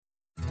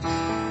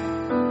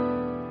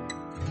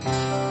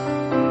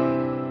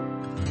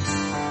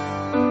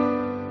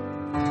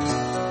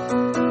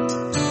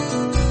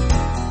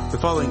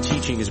following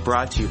teaching is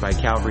brought to you by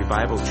Calvary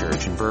Bible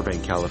Church in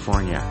Burbank,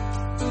 California.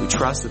 We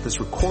trust that this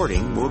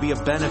recording will be a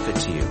benefit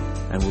to you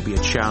and will be a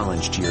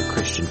challenge to your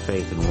Christian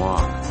faith and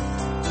walk.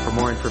 For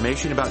more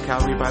information about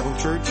Calvary Bible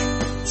Church,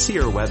 see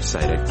our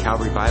website at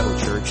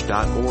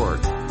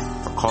calvarybiblechurch.org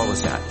or call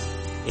us at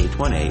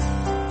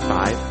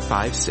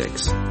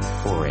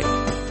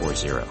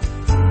 818-556-4840.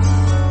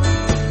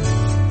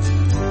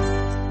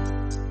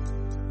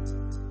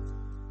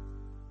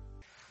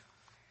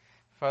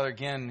 Father,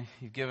 again,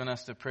 you've given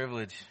us the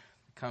privilege to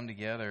come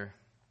together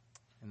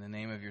in the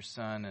name of your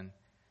Son and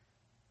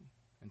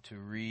to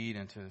read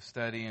and to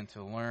study and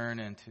to learn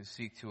and to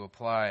seek to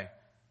apply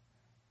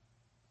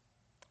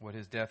what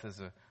his death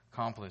has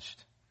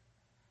accomplished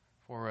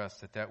for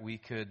us, that we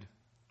could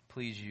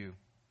please you.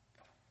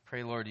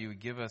 Pray, Lord, you would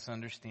give us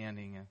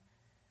understanding and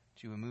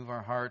that you would move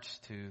our hearts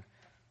to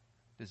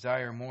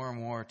desire more and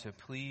more to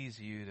please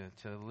you,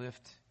 to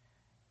lift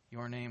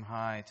your name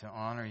high, to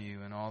honor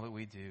you in all that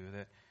we do,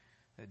 that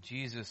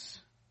Jesus,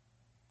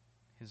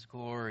 his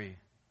glory,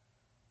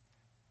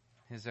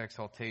 his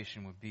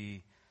exaltation would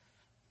be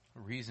a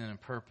reason and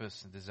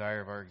purpose and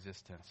desire of our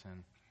existence.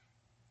 And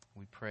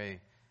we pray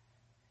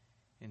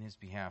in his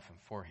behalf and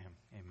for him.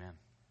 Amen.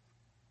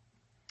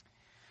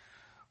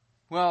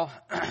 Well,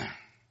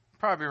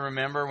 probably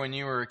remember when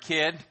you were a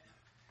kid, a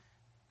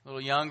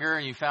little younger,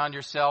 and you found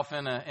yourself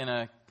in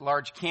a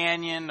large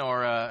canyon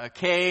or a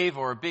cave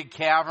or a big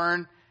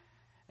cavern,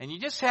 and you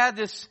just had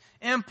this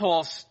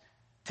impulse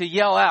to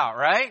yell out,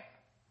 right?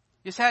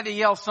 You just had to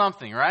yell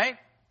something, right?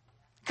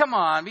 Come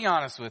on, be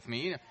honest with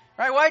me.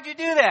 Right? Why'd you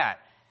do that?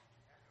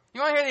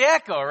 You want to hear the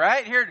echo,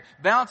 right? Hear it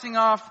bouncing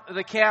off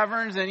the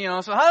caverns and,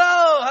 so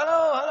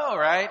hello,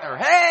 right? Or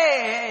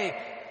hey.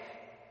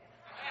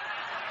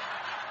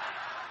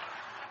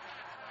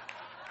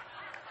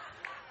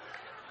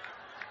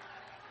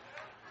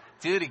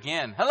 Do it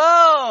again.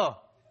 Hello.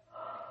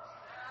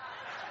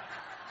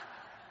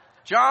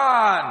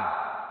 John.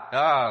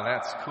 Oh,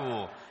 that's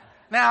cool.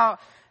 Now,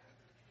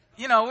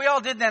 we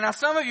all did that. Now,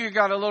 some of you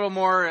got a little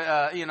more,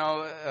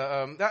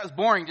 that was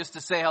boring just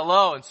to say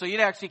hello. And so you'd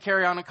actually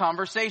carry on a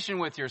conversation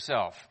with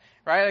yourself,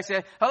 right? I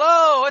say,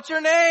 hello, what's your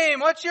name?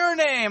 What's your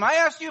name? I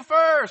asked you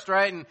first,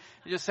 right? And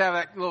you just have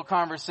that little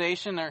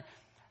conversation.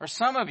 Or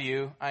some of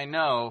you, I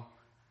know,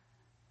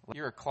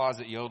 you're a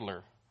closet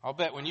yodeler. I'll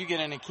bet when you get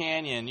in a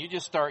canyon, you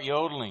just start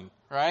yodeling,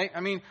 right? I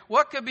mean,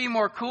 what could be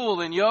more cool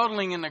than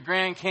yodeling in the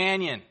Grand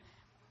Canyon?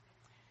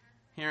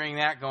 Hearing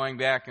that going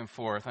back and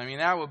forth. I mean,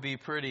 that would be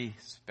pretty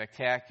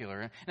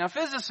spectacular. Now,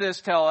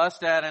 physicists tell us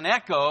that an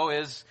echo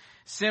is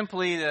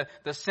simply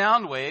the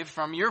sound wave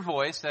from your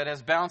voice that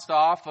has bounced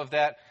off of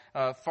that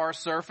far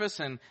surface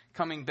and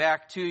coming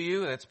back to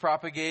you, that's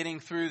propagating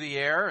through the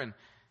air, and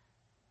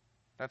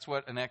that's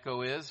what an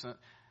echo is.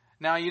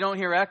 Now, you don't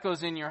hear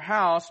echoes in your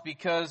house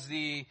because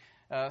the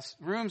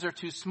rooms are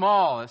too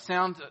small.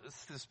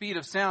 The speed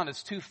of sound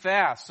is too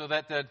fast, so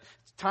that the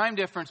time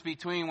difference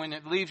between when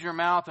it leaves your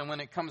mouth and when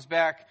it comes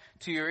back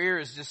to your ear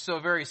is just so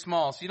very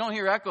small. So you don't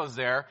hear echoes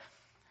there,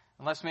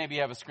 unless maybe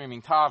you have a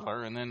screaming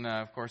toddler, and then,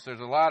 of course, there's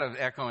a lot of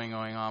echoing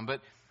going on.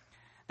 But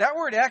that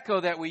word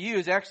echo that we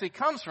use actually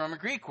comes from a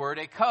Greek word,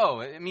 echo.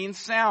 It means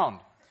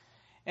sound.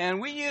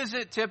 And we use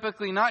it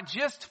typically not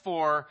just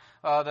for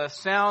the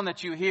sound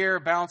that you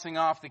hear bouncing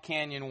off the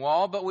canyon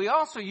wall, but we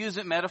also use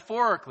it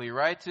metaphorically,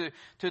 right?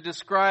 To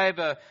describe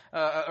a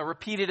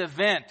repeated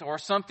event or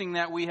something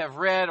that we have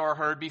read or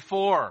heard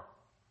before.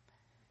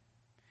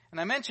 And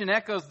I mention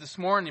echoes this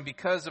morning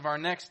because of our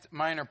next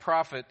minor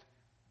prophet,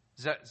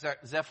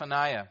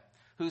 Zephaniah,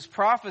 whose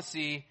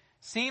prophecy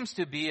seems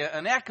to be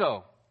an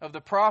echo of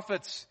the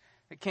prophets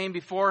that came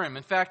before him.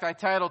 In fact, I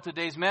titled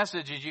today's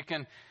message, as you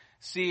can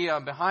see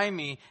behind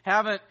me,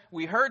 haven't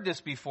we heard this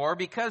before?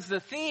 Because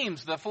the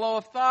themes, the flow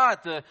of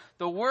thought,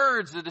 the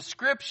words, the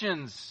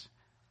descriptions,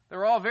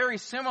 they're all very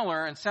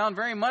similar and sound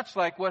very much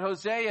like what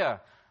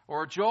Hosea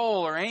or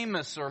Joel or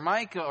Amos or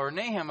Micah or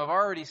Nahum have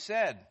already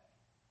said.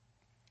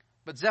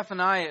 But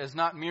Zephaniah is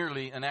not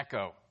merely an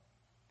echo.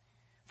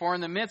 For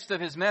in the midst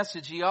of his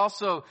message, he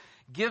also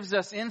gives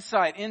us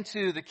insight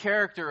into the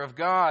character of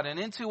God and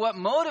into what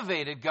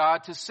motivated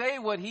God to say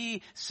what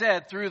he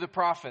said through the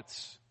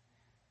prophets.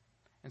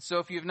 And so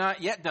if you've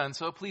not yet done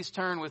so, please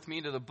turn with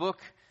me to the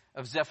book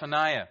of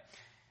Zephaniah.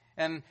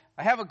 And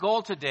I have a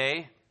goal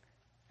today,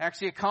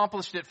 actually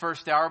accomplished it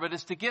first hour, but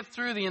it's to get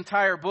through the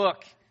entire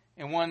book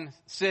in one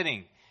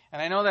sitting.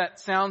 And I know that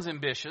sounds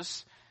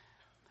ambitious,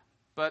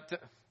 but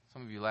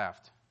some of you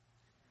laughed.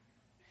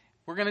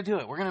 We're going to do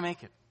it. We're going to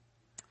make it.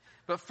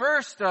 But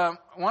first, I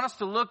want us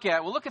to look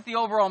at the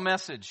overall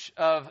message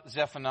of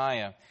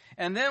Zephaniah.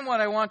 And then what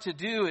I want to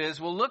do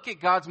is we'll look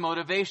at God's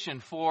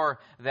motivation for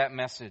that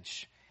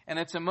message. And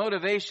it's a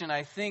motivation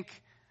I think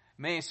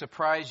may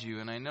surprise you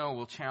and I know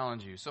will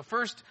challenge you. So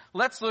first,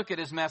 let's look at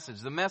his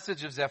message, the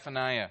message of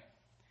Zephaniah.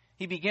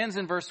 He begins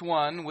in verse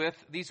 1 with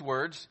these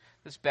words,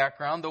 this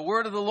background, the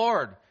word of the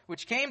Lord,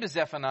 which came to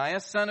Zephaniah,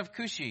 son of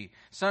Cushi,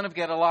 son of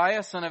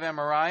Gedaliah, son of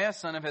Amariah,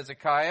 son of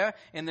Hezekiah,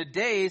 in the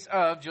days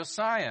of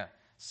Josiah,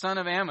 son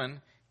of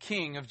Ammon,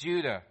 king of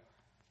Judah.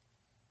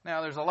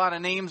 Now, there's a lot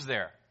of names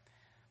there.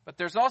 But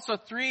there's also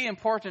three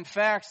important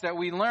facts that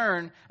we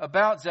learn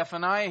about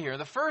Zephaniah here.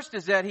 The first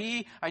is that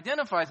he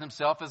identifies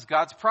himself as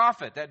God's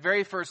prophet. That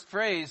very first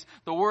phrase,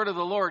 the word of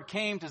the Lord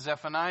came to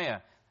Zephaniah.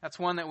 That's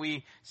one that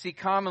we see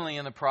commonly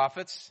in the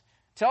prophets.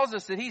 It tells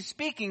us that he's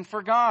speaking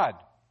for God.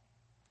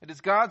 It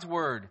is God's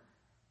word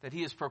that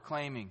he is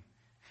proclaiming.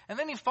 And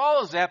then he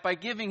follows that by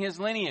giving his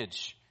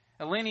lineage,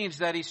 a lineage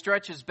that he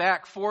stretches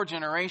back 4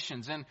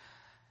 generations. And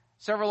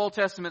several Old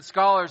Testament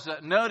scholars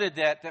noted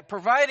that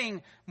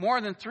providing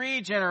more than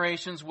 3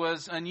 generations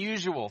was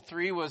unusual.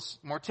 3 was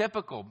more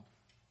typical.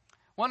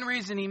 One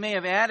reason he may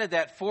have added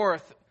that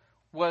 4th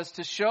was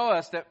to show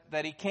us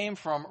that he came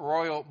from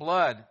royal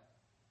blood.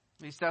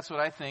 At least that's what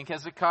I think.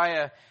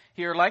 Hezekiah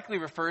here likely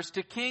refers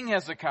to King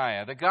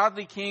Hezekiah, the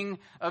godly king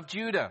of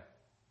Judah.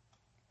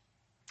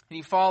 And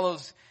he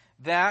follows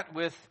that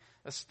with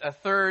a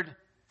third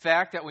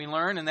fact that we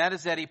learn, and that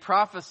is that he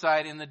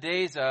prophesied in the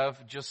days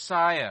of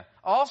Josiah,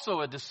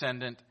 also a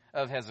descendant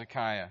of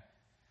Hezekiah.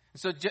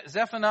 So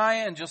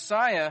Zephaniah and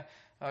Josiah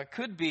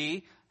could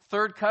be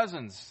third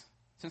cousins,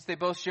 since they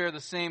both share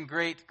the same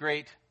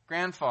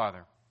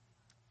great-great-grandfather.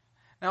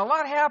 Now, a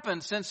lot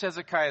happened since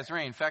Hezekiah's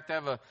reign. In fact, I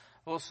have a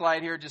little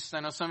slide here, just I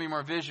know some of you are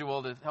more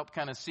visual to help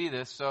kind of see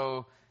this,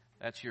 so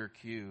that's your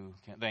cue.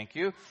 Thank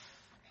you.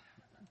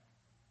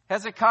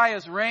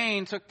 Hezekiah's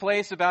reign took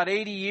place about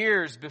 80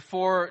 years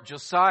before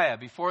Josiah,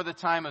 before the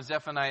time of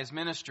Zephaniah's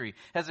ministry.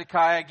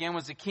 Hezekiah, again,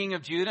 was the king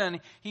of Judah, and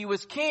he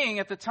was king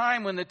at the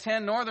time when the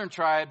 10 northern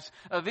tribes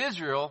of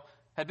Israel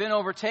had been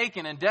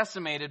overtaken and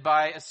decimated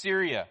by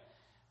Assyria.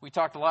 We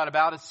talked a lot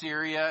about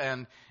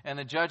Assyria and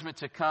the judgment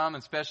to come,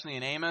 especially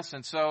in Amos.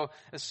 And so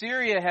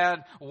Assyria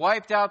had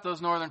wiped out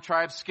those northern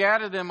tribes,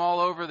 scattered them all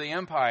over the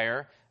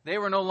empire. They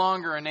were no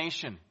longer a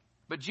nation.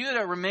 But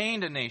Judah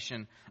remained a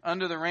nation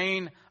under the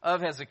reign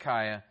of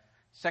Hezekiah.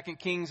 2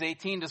 Kings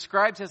 18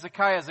 describes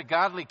Hezekiah as a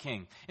godly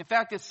king. In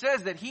fact, it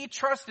says that he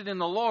trusted in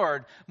the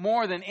Lord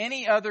more than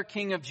any other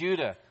king of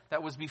Judah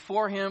that was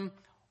before him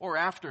or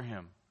after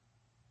him.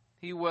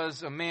 He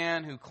was a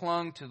man who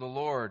clung to the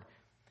Lord.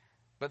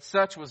 But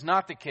such was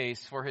not the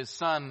case for his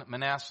son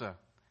Manasseh.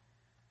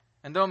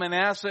 And though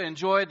Manasseh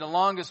enjoyed the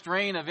longest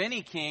reign of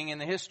any king in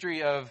the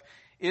history of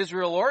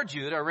Israel or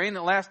Judah, a reign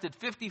that lasted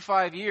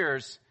 55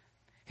 years,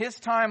 his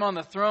time on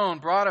the throne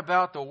brought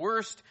about the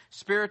worst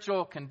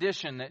spiritual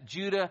condition that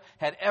Judah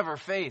had ever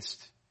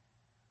faced.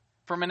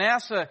 For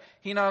Manasseh,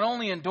 he not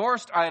only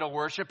endorsed idol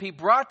worship, he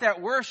brought that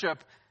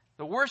worship,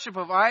 the worship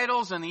of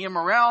idols and the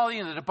immorality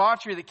and the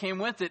debauchery that came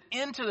with it,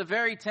 into the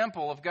very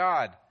temple of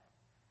God.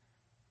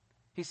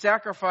 He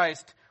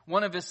sacrificed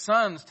one of his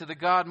sons to the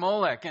god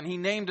Molech, and he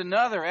named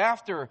another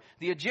after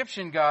the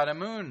Egyptian god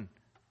Amun.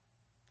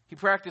 He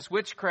practiced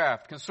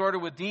witchcraft,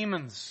 consorted with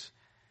demons,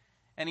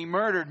 and he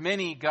murdered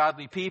many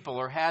godly people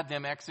or had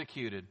them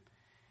executed.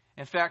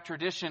 In fact,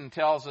 tradition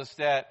tells us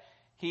that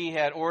he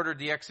had ordered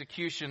the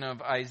execution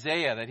of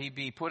Isaiah, that he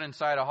be put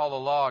inside a hollow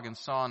log and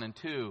sawn in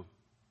 2.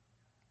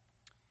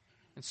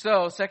 And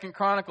so, 2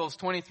 Chronicles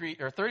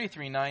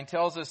 33:9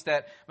 tells us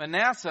that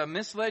Manasseh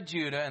misled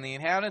Judah and the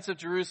inhabitants of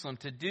Jerusalem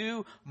to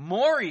do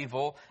more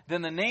evil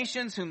than the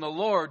nations whom the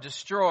Lord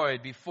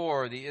destroyed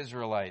before the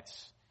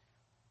Israelites.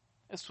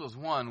 This was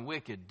one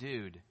wicked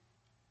dude.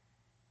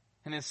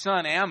 And his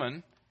son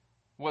Ammon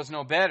was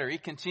no better. He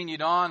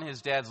continued on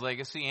his dad's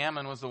legacy.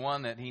 Ammon was the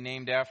one that he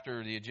named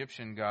after the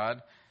Egyptian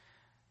god.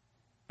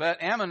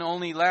 But Ammon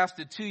only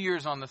lasted 2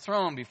 years on the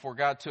throne before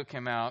God took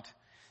him out.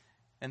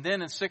 And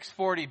then in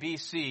 640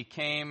 BC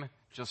came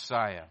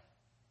Josiah,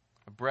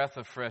 a breath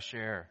of fresh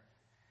air.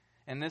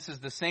 And this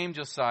is the same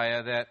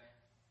Josiah that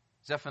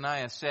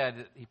Zephaniah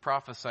said he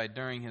prophesied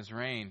during his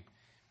reign.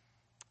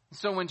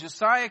 So when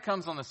Josiah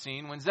comes on the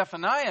scene, when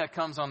Zephaniah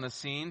comes on the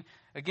scene,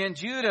 again,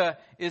 Judah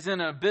is in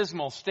an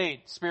abysmal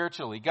state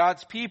spiritually.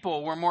 God's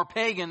people were more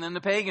pagan than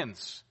the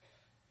pagans.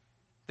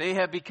 They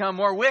have become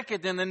more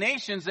wicked than the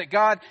nations that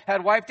God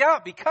had wiped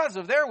out because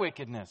of their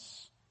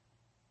wickedness.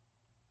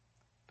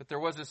 But there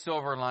was a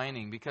silver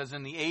lining, because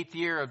in the 8th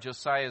year of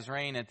Josiah's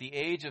reign, at the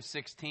age of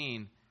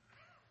 16,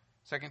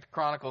 2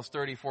 Chronicles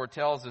 34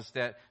 tells us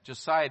that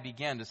Josiah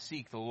began to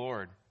seek the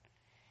Lord.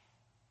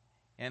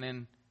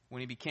 And when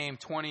he became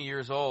 20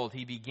 years old,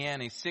 he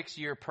began a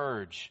 6-year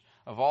purge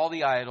of all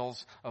the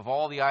idols, of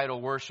all the idol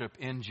worship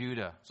in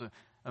Judah. It's an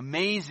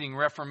amazing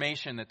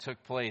reformation that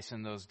took place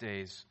in those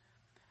days.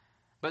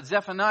 But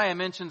Zephaniah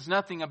mentions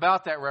nothing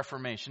about that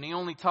reformation. He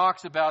only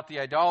talks about the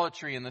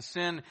idolatry and the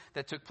sin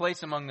that took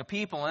place among the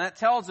people. And that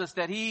tells us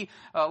that he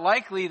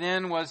likely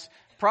then was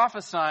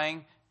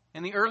prophesying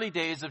in the early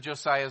days of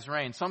Josiah's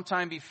reign,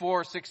 sometime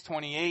before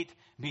 628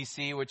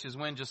 BC, which is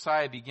when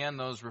Josiah began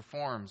those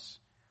reforms.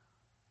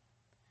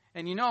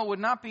 And it would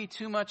not be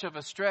too much of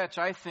a stretch,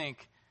 I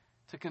think,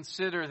 to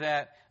consider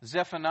that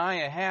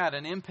Zephaniah had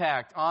an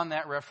impact on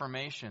that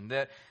Reformation.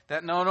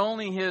 That not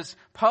only his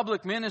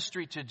public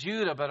ministry to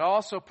Judah, but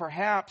also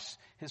perhaps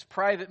his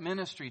private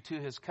ministry to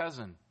his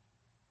cousin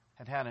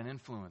had an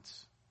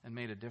influence and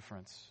made a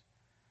difference.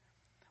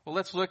 Well,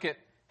 let's look at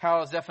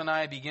how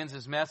Zephaniah begins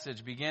his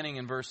message, beginning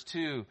in verse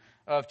 2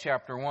 of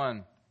chapter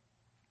 1.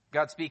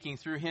 God speaking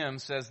through him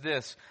says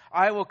this,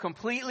 I will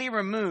completely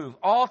remove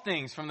all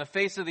things from the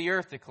face of the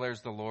earth,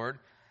 declares the Lord.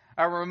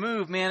 I will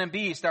remove man and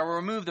beast. I will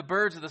remove the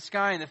birds of the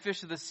sky and the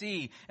fish of the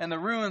sea and the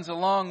ruins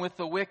along with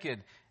the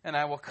wicked. And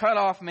I will cut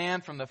off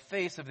man from the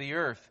face of the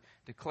earth,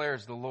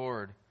 declares the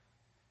Lord.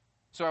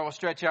 So I will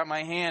stretch out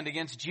my hand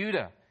against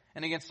Judah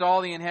and against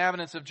all the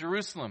inhabitants of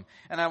Jerusalem.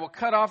 And I will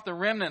cut off the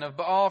remnant of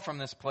Baal from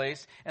this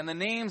place and the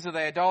names of the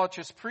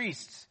idolatrous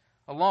priests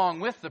along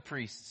with the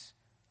priests.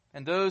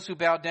 And those who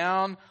bow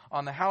down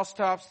on the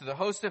housetops to the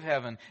host of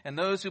heaven, and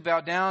those who bow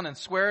down and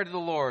swear to the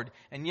Lord,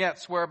 and yet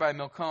swear by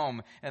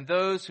Milcom, and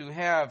those who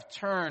have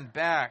turned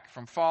back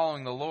from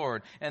following the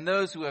Lord, and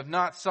those who have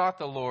not sought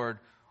the Lord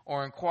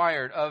or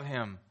inquired of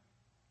him.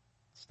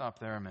 Stop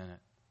there a minute.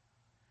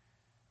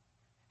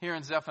 Here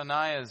in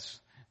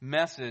Zephaniah's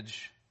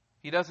message,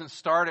 he doesn't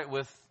start it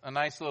with a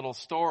nice little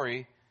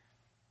story,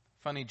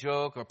 funny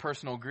joke, or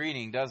personal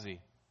greeting, does he? In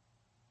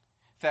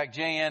fact,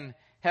 J.N.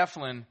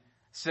 Heflin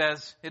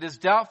says, it is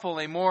doubtful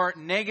a more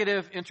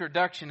negative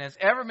introduction has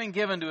ever been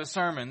given to a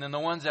sermon than the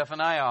one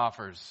Zephaniah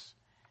offers.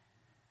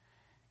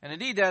 And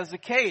indeed, that is the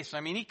case. I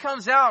mean, he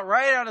comes out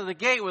right out of the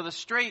gate with a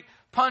straight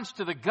punch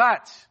to the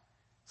gut.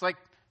 It's like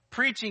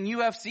preaching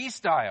UFC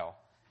style.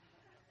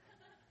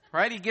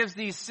 Right? He gives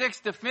these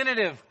 6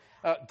 definitive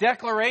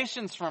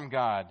declarations from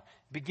God,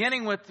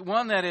 beginning with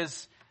one that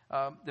is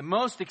the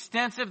most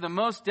extensive, the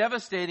most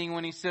devastating,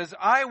 when he says,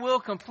 I will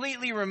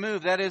completely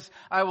remove, that is,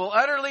 I will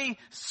utterly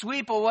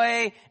sweep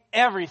away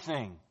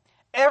everything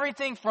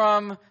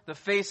from the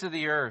face of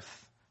the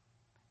earth.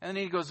 And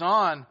then he goes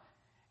on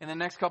in the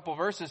next couple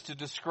verses to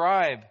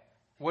describe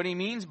what he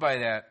means by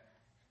that.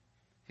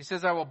 He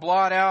says, I will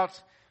blot out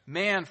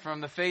man from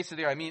the face of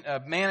the earth. I mean,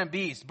 man and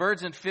beast,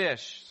 birds and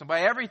fish. So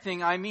by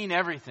everything, I mean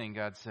everything,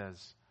 God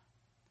says.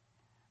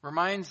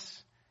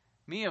 Reminds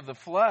me of the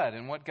flood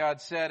and what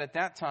God said at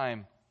that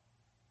time,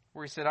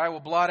 where he said, I will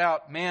blot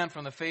out man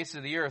from the face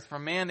of the earth,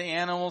 from man to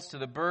animals to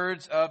the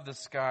birds of the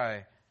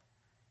sky.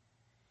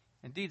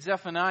 Indeed,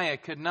 Zephaniah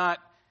could not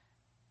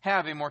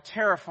have a more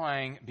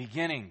terrifying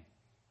beginning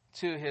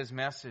to his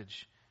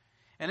message.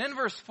 And in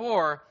verse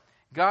 4,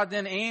 God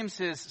then aims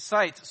his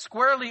sights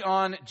squarely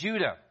on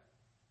Judah.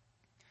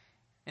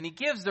 And he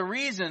gives the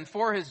reason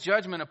for his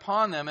judgment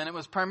upon them, and it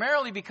was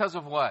primarily because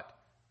of what?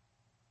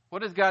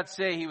 What does God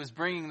say he was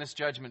bringing this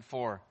judgment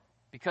for?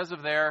 Because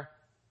of their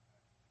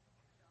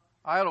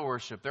idol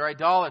worship, their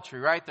idolatry,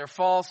 right? Their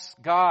false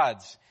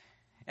gods.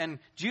 And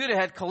Judah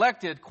had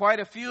collected quite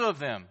a few of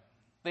them.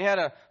 They had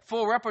a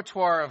full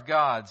repertoire of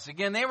gods.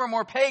 Again, they were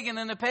more pagan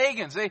than the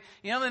pagans. The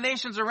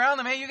nations around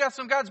them, hey, you got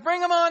some gods, bring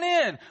them on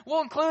in.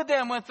 We'll include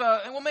them and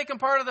we'll make them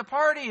part of the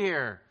party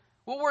here.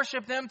 We'll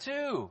worship them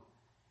too.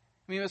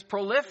 I mean, it was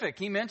prolific.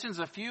 He mentions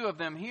a few of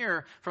them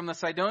here, from the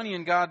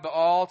Sidonian god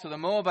Baal to the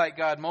Moabite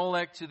god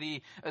Molech to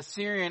the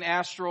Assyrian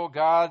astral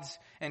gods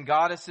and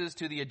goddesses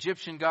to the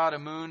Egyptian god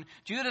Amun.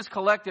 Judah's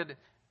collected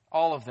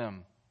all of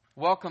them,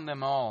 welcomed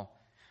them all.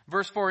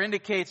 Verse 4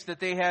 indicates that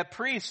they had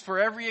priests for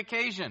every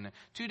occasion.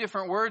 2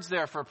 different words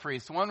there for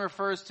priests. One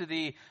refers to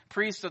the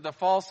priests of the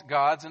false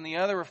gods, and the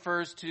other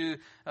refers to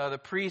the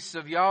priests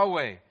of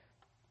Yahweh.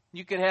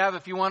 You could have,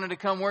 if you wanted to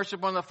come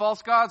worship one of the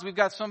false gods, we've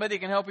got somebody who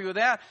can help you with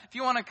that. If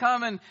you want to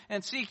come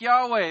and seek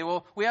Yahweh,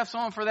 well, we have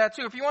someone for that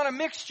too. If you want a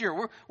mixture,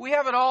 we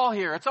have it all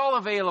here. It's all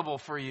available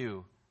for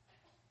you.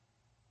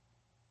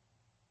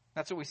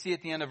 That's what we see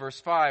at the end of verse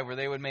 5, where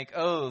they would make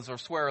oaths or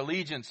swear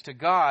allegiance to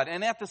God.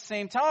 And at the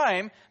same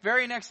time,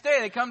 very next day,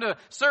 they come to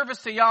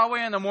service to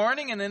Yahweh in the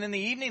morning, and then in the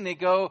evening they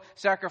go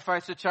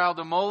sacrifice a child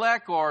to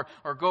Molech or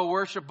go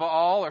worship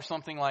Baal or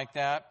something like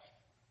that.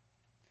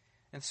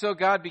 And so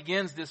God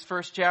begins this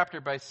first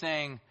chapter by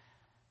saying,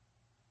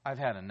 I've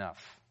had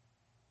enough.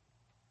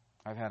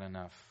 I've had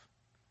enough.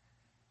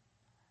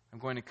 I'm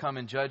going to come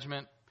in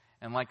judgment,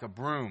 and like a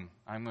broom,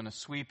 I'm going to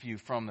sweep you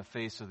from the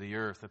face of the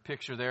earth. A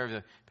picture there,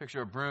 the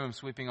picture of a broom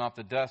sweeping off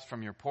the dust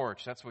from your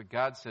porch. That's what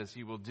God says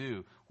he will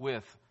do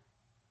with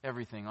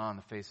everything on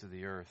the face of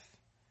the earth.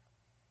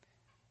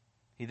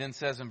 He then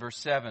says in verse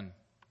 7,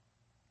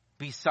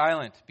 be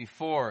silent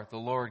before the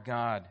Lord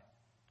God.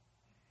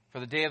 For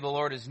the day of the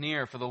Lord is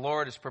near, for the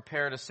Lord has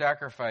prepared a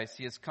sacrifice.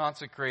 He has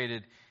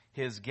consecrated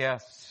his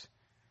guests.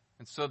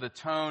 And so the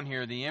tone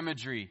here, the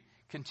imagery,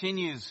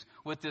 continues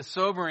with this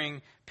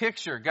sobering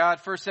picture.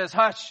 God first says,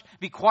 hush,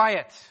 be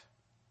quiet,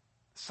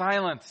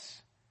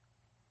 silence.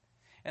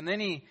 And then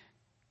he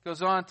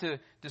goes on to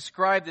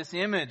describe this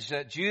image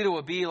that Judah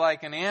will be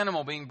like an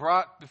animal being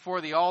brought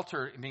before the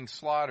altar and being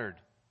slaughtered.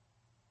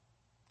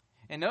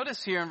 And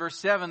notice here in verse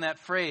 7 that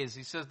phrase.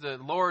 He says the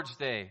Lord's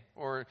day,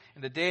 or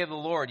the day of the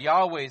Lord,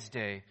 Yahweh's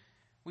day.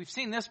 We've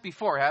seen this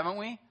before, haven't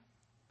we?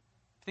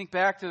 Think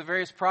back to the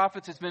various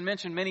prophets. It's been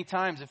mentioned many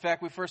times. In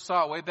fact, we first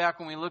saw it way back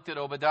when we looked at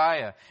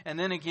Obadiah. And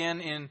then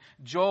again in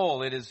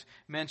Joel, it is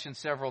mentioned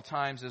several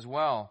times as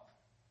well.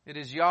 It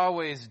is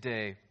Yahweh's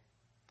day.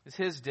 It's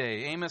his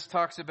day. Amos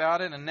talks about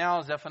it, and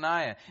now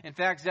Zephaniah. In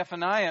fact,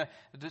 Zephaniah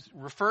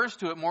refers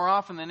to it more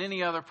often than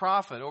any other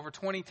prophet. Over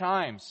 20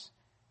 times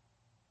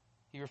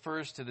he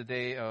refers to the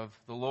day of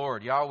the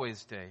Lord,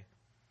 Yahweh's day.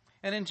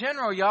 And in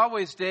general,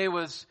 Yahweh's day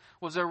was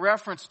a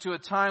reference to a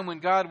time when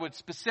God would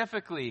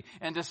specifically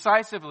and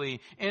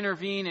decisively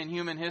intervene in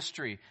human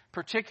history,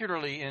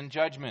 particularly in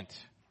judgment.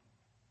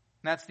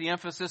 And that's the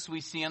emphasis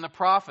we see in the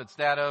prophets,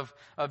 that of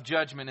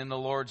judgment in the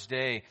Lord's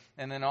day.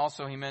 And then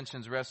also he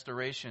mentions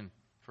restoration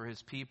for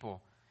his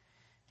people.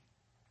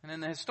 And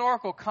in the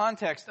historical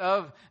context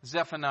of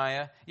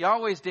Zephaniah,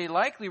 Yahweh's day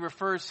likely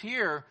refers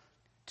here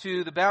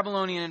to the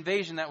Babylonian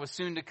invasion that was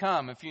soon to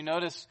come. If you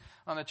notice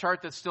on the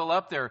chart that's still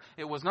up there,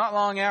 it was not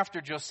long after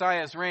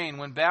Josiah's reign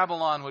when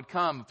Babylon would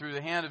come through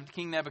the hand of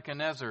King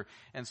Nebuchadnezzar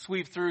and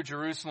sweep through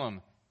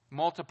Jerusalem.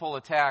 Multiple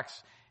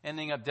attacks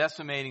ending up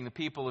decimating the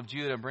people of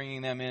Judah,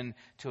 bringing them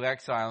into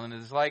exile. And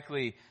it is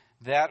likely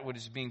that what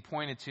is being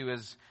pointed to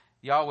as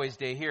Yahweh's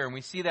day here. And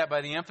we see that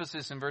by the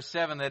emphasis in verse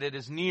 7 that it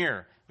is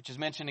near, which is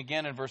mentioned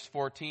again in verse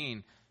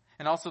 14.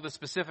 And also the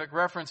specific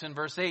reference in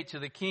verse 8 to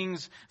the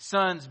king's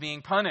sons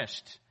being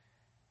punished.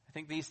 I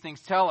think these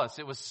things tell us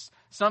it was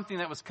something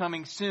that was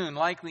coming soon,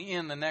 likely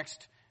in the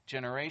next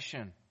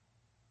generation.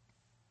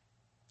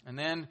 And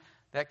then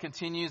that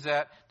continues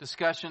that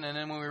discussion. And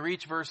then when we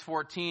reach verse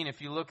 14,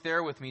 if you look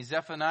there with me,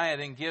 Zephaniah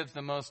then gives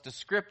the most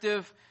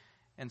descriptive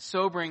and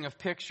sobering of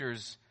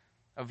pictures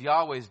of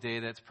Yahweh's day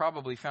that's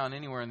probably found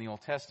anywhere in the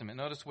Old Testament.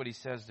 Notice what he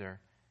says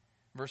there.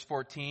 Verse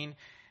 14,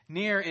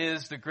 near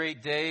is the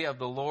great day of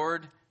the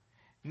Lord,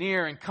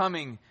 near and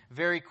coming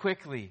very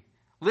quickly.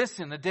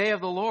 Listen, the day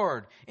of the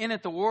Lord. In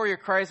it the warrior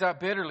cries out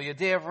bitterly. A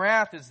day of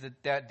wrath is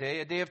that day,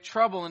 a day of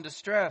trouble and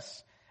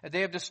distress, a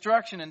day of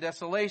destruction and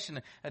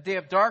desolation, a day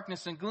of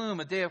darkness and gloom,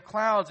 a day of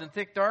clouds and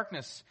thick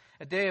darkness,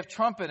 a day of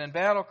trumpet and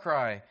battle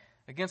cry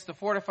against the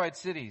fortified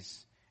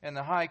cities and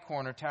the high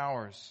corner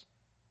towers.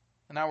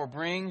 And I will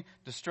bring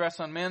distress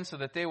on men so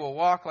that they will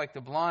walk like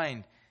the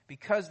blind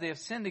because they have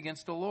sinned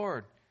against the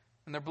Lord.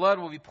 And their blood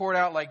will be poured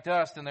out like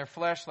dust and their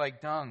flesh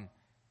like dung.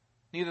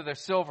 Neither their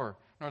silver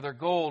nor their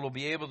gold will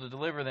be able to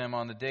deliver them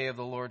on the day of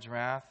the Lord's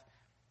wrath.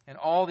 And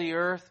all the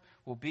earth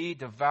will be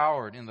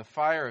devoured in the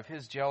fire of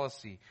his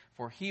jealousy,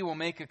 for he will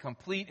make a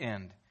complete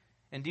end,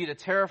 indeed a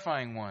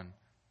terrifying one,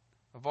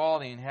 of all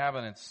the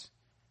inhabitants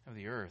of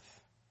the earth.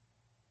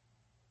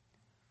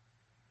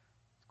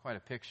 It's quite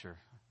a picture.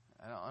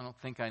 I don't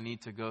think I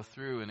need to go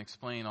through and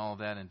explain all of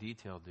that in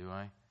detail, do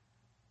I? I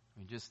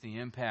mean, just the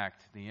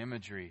impact, the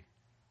imagery.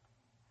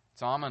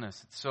 It's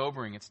ominous, it's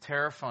sobering, it's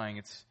terrifying,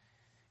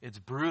 it's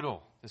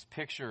brutal, this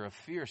picture of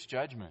fierce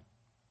judgment.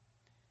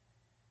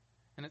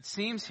 And it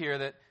seems here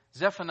that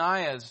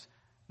Zephaniah is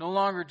no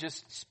longer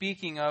just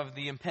speaking of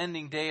the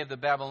impending day of the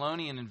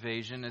Babylonian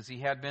invasion as he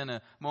had been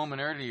a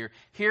moment earlier.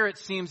 Here it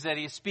seems that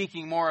he is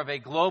speaking more of a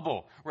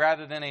global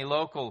rather than a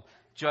local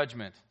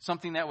judgment,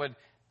 something that would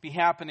be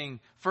happening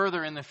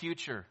further in the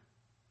future.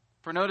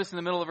 For notice in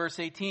the middle of verse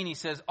 18, he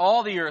says,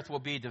 all the earth will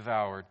be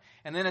devoured.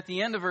 And then at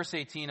the end of verse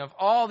 18, of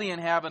all the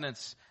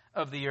inhabitants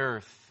of the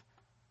earth.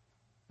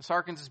 This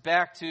harkens us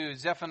back to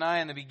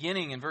Zephaniah in the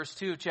beginning in verse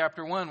 2 of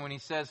chapter 1 when he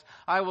says,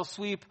 I will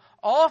sweep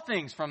all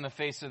things from the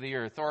face of the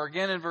earth. Or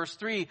again in verse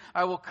 3,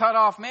 I will cut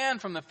off man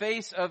from the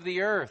face of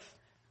the earth.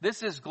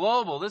 This is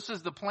global. This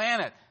is the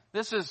planet.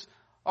 This is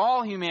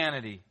all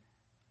humanity.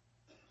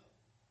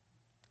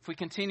 If we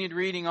continued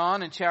reading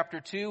on in chapter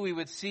 2, we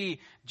would see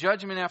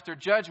judgment after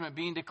judgment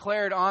being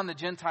declared on the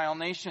Gentile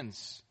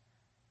nations.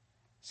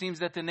 It seems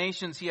that the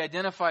nations he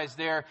identifies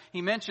there,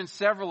 he mentions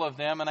several of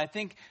them, and I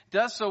think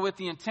does so with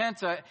the intent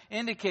to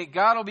indicate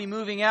God will be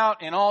moving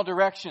out in all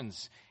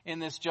directions in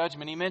this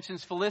judgment. He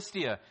mentions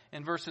Philistia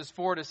in verses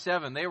 4 to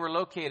 7. They were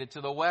located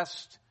to the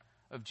west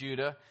of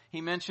Judah. He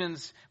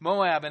mentions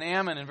Moab and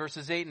Ammon in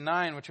verses 8 and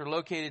 9, which are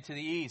located to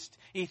the east.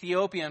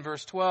 Ethiopia in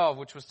verse 12,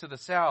 which was to the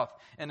south.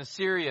 And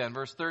Assyria in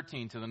verse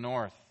 13 to the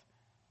north.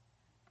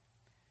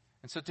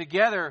 And so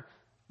together,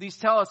 these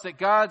tell us that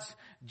God's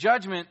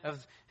judgment,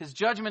 of his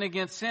judgment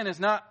against sin, is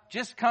not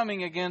just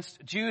coming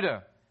against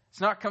Judah. It's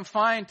not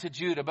confined to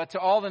Judah, but to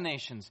all the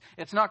nations.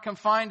 It's not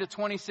confined to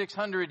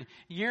 2,600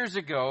 years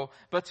ago,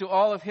 but to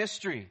all of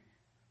history.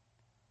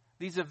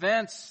 These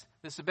events,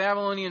 this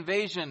Babylonian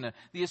invasion,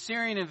 the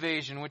Assyrian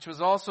invasion, which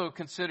was also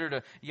considered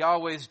a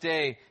Yahweh's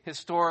day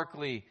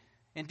historically.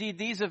 Indeed,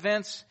 these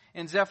events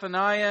in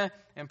Zephaniah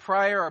and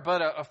prior are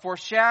but a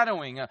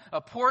foreshadowing,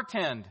 a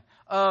portend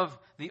of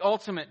the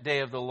ultimate day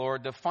of the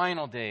Lord, the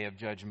final day of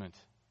judgment.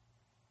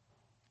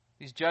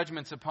 These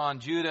judgments upon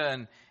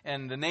Judah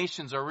and the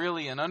nations are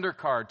really an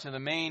undercard to the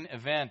main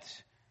event,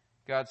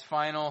 God's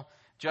final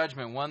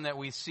judgment, one that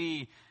we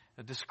see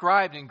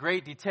described in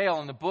great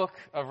detail in the book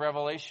of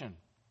Revelation.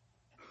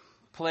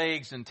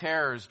 Plagues and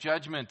terrors,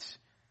 judgment,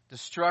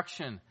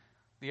 destruction,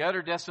 the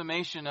utter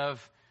decimation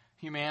of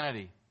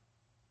humanity.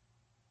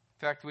 In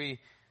fact, we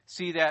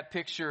see that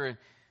picture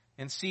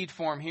in seed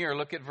form here.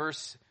 Look at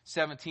verse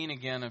 17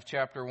 again of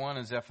chapter 1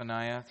 of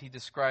Zephaniah. He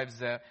describes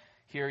that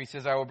here. He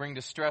says, I will bring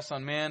distress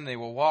on men. They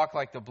will walk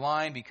like the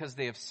blind because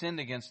they have sinned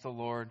against the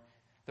Lord.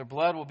 Their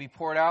blood will be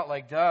poured out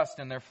like dust,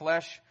 and their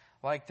flesh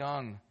like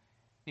dung.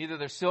 Neither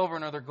their silver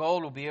nor their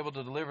gold will be able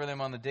to deliver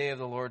them on the day of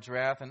the Lord's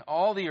wrath, and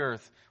all the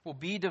earth will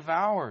be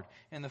devoured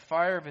in the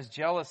fire of his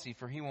jealousy,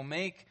 for he will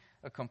make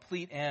a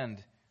complete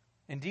end,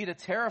 indeed a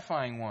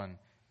terrifying one,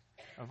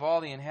 of all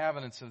the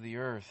inhabitants of the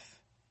earth.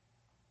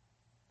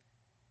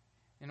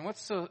 And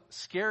what's so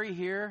scary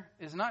here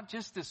is not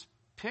just this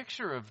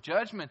picture of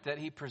judgment that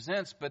he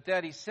presents, but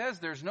that he says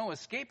there's no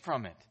escape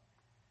from it.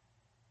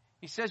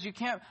 He says you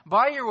can't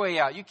buy your way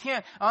out. You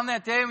can't, on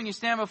that day when you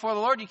stand before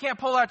the Lord, you can't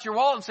pull out your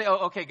wallet and say,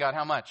 oh, okay, God,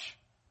 how much?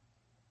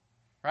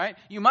 Right?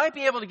 You might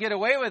be able to get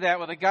away with that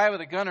with a guy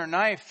with a gun or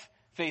knife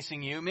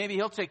facing you. Maybe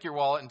he'll take your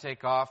wallet and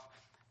take off.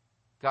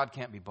 God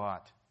can't be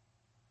bought.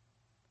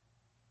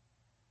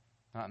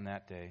 Not in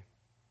that day.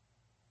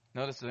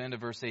 Notice the end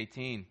of verse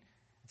 18.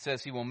 It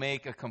says he will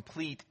make a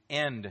complete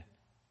end.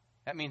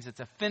 That means it's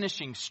a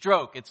finishing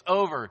stroke. It's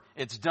over.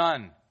 It's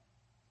done.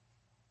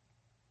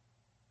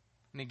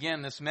 And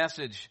again, this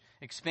message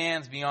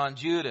expands beyond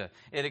Judah.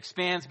 It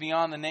expands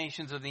beyond the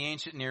nations of the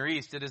ancient Near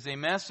East. It is a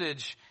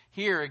message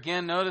here,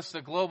 again, notice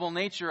the global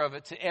nature of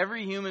it, to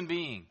every human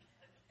being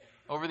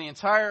over the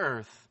entire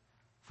earth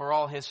for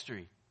all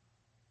history.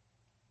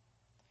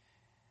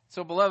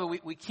 So,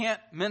 beloved, we can't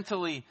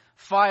mentally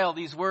file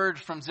these words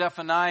from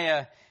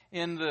Zephaniah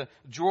in the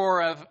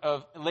drawer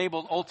of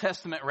labeled Old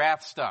Testament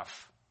wrath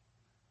stuff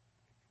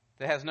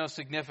that has no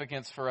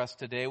significance for us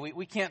today.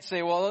 We can't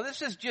say, well,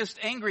 this is just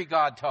angry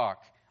God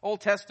talk, Old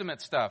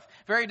Testament stuff.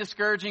 Very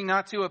discouraging,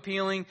 not too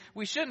appealing.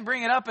 We shouldn't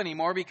bring it up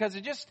anymore because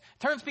it just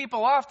turns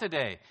people off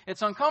today.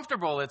 It's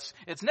uncomfortable. It's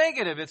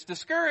negative. It's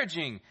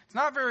discouraging. It's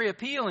not very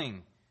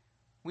appealing.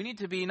 We need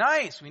to be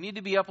nice. We need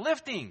to be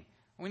uplifting.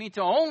 We need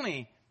to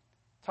only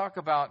talk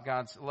about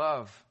God's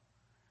love.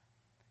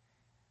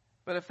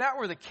 But if that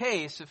were the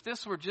case, if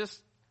this were just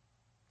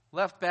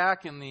left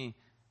back in the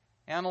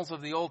annals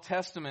of the Old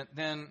Testament,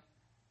 then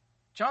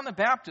John the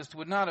Baptist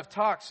would not have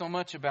talked so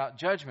much about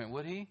judgment,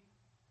 would he?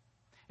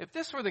 If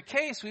this were the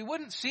case, we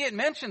wouldn't see it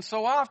mentioned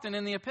so often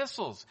in the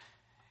epistles.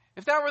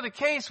 If that were the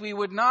case, we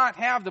would not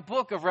have the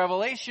book of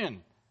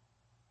Revelation.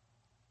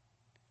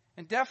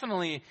 And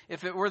definitely,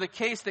 if it were the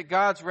case that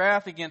God's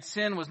wrath against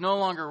sin was no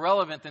longer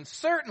relevant, then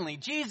certainly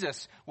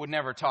Jesus would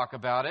never talk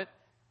about it.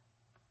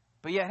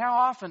 But yet, how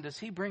often does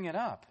he bring it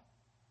up?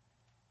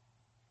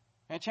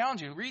 I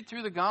challenge you, read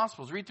through the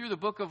Gospels, read through the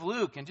book of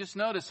Luke, and just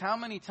notice how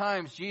many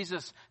times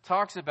Jesus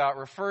talks about,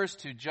 refers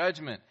to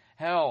judgment,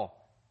 hell,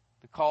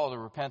 the call to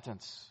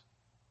repentance.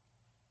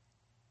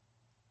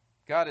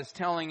 God is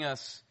telling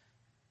us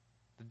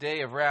the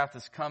day of wrath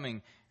is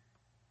coming.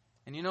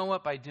 And you know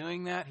what? By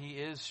doing that, he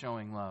is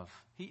showing love.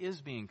 He is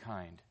being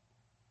kind.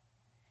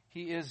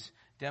 He is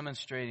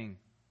demonstrating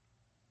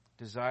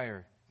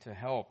desire to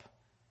help.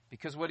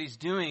 Because what he's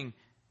doing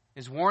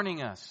is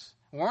warning us.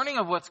 Warning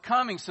of what's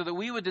coming so that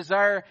we would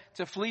desire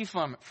to flee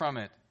from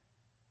it.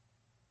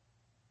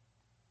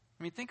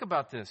 I mean, think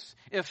about this.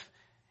 If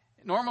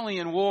normally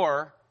in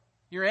war,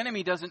 your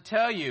enemy doesn't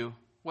tell you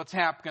what's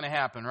going to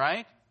happen,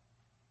 right?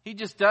 He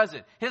just does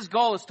it. His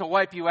goal is to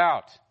wipe you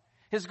out.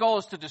 His goal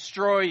is to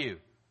destroy you.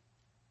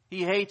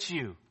 He hates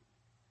you.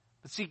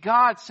 But see,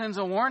 God sends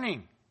a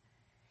warning.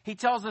 He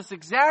tells us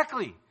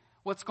exactly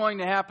what's going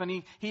to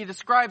happen. He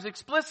describes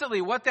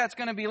explicitly what that's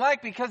going to be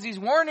like because he's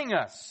warning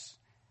us.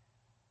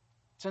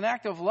 It's an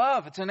act of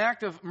love. It's an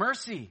act of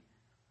mercy.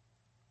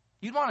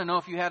 You'd want to know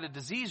if you had a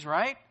disease,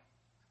 right?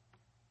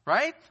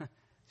 Right? So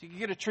you could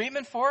get a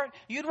treatment for it.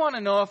 You'd want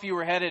to know if you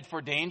were headed for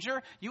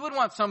danger. You would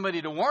want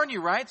somebody to warn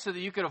you, right? So that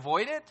you could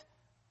avoid it.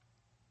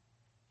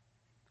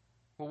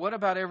 Well, what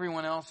about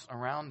everyone else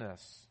around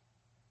us?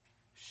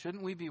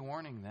 Shouldn't we be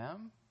warning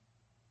them?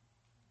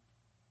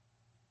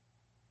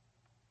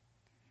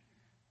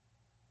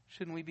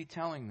 Shouldn't we be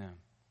telling them?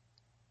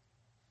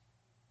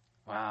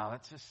 Wow,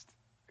 that's just...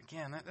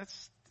 Again,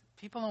 that's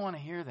people don't want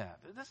to hear that.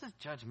 This is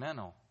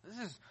judgmental. This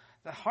is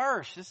the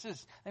harsh.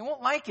 They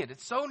won't like it.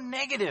 It's so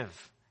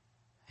negative.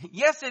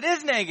 Yes, it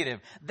is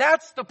negative.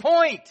 That's the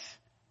point.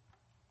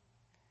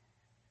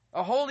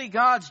 A holy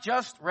God's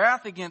just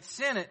wrath against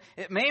sin.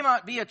 It may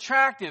not be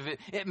attractive.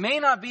 It may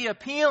not be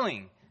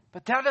appealing.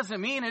 But that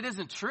doesn't mean it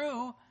isn't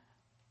true.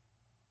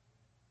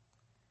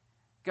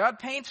 God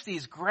paints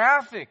these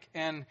graphic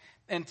and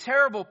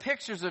terrible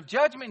pictures of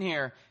judgment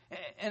here.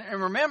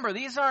 And remember,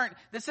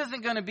 this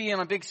isn't going to be on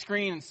a big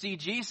screen in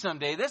CG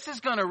someday. This is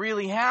going to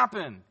really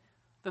happen.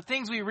 The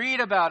things we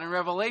read about in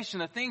Revelation,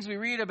 the things we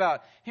read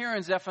about here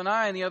in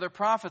Zephaniah and the other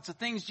prophets, the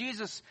things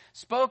Jesus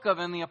spoke of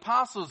in the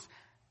apostles,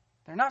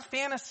 they're not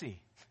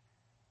fantasy.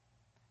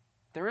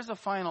 There is a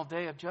final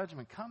day of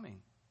judgment coming.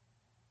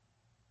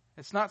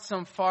 It's not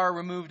some far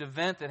removed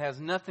event that has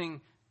nothing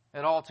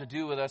at all to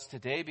do with us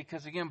today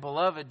because, again,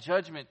 beloved,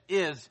 judgment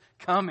is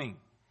coming.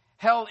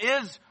 Hell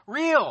is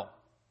real.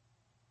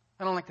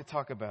 I don't like to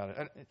talk about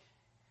it.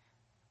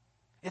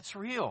 It's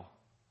real.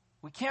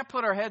 We can't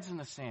put our heads in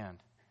the sand.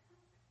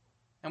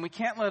 And we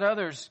can't let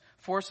others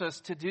force us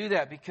to do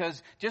that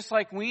because just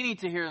like we need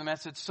to hear the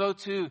message, so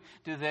too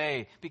do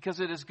they. Because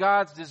it is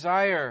God's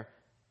desire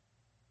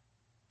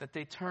that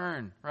they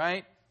turn,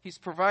 right? He's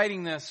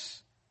providing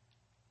this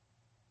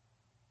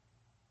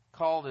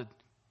call to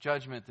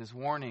judgment, this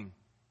warning,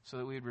 so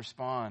that we'd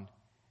respond.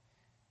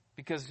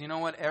 Because you know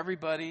what?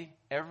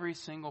 Every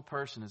single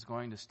person is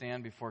going to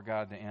stand before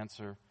God to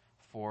answer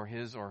for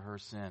his or her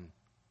sin.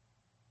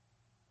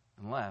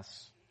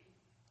 Unless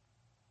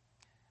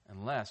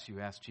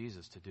you ask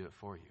Jesus to do it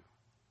for you.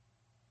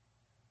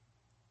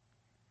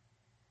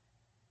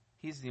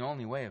 He's the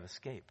only way of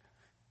escape.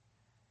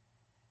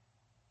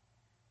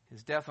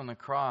 His death on the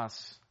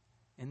cross,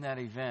 in that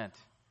event,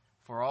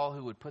 for all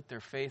who would put their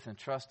faith and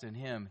trust in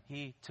him,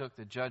 he took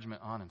the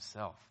judgment on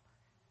himself.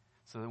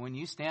 So that when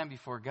you stand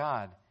before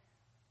God,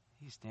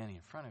 he's standing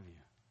in front of you.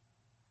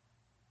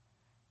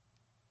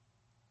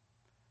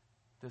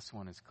 This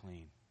one is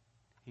clean.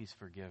 He's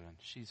forgiven.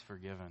 She's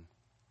forgiven.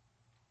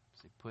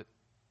 So put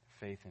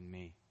faith in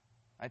me.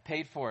 I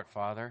paid for it,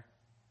 Father.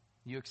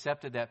 You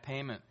accepted that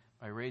payment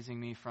by raising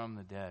me from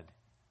the dead.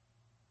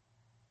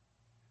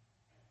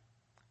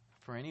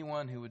 For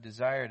anyone who would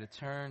desire to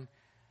turn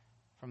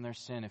from their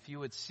sin, if you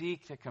would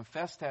seek to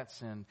confess that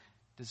sin,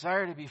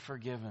 desire to be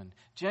forgiven,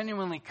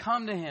 genuinely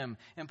come to him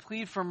and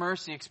plead for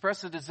mercy,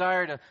 express a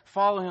desire to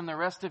follow him the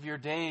rest of your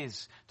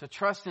days, to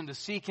trust him, to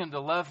seek him, to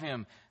love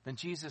him, then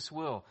Jesus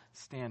will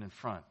stand in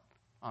front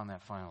on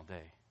that final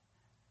day.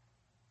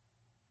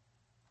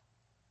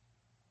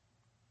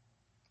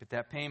 But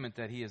that payment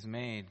that he has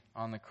made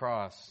on the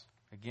cross,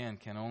 again,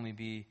 can only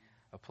be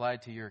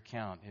applied to your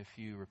account if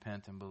you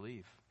repent and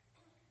believe.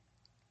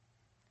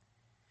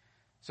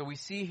 So we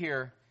see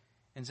here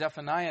in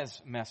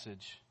Zephaniah's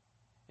message,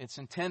 it's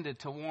intended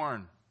to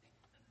warn.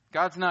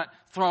 God's not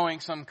throwing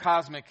some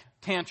cosmic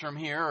tantrum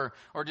here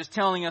or just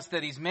telling us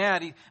that he's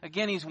mad.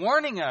 He's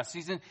warning us.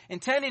 He's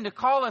intending to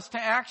call us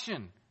to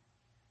action.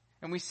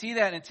 And we see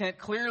that intent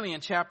clearly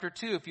in chapter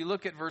 2. If you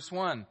look at verse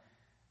 1,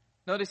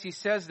 notice he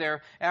says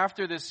there,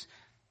 after this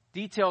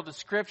detailed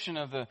description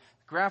of the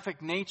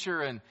graphic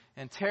nature and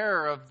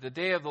terror of the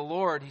day of the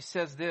Lord, he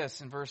says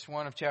this in verse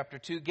 1 of chapter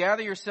 2,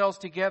 gather yourselves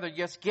together,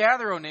 yes,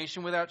 gather, O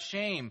nation, without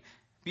shame,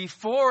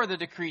 before the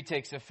decree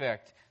takes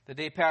effect. The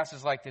day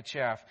passes like the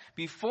chaff.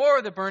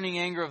 Before the burning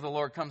anger of the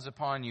Lord comes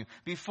upon you.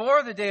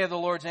 Before the day of the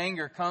Lord's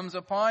anger comes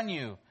upon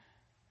you.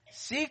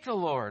 Seek the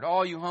Lord,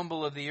 all you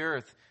humble of the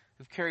earth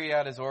who've carried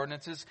out his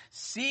ordinances.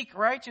 Seek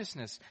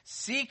righteousness.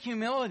 Seek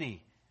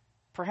humility.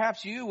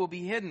 Perhaps you will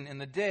be hidden in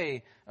the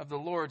day of the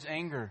Lord's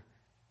anger.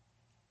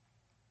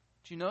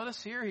 Did you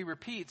notice here? He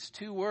repeats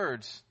two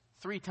words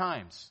 3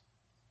 times.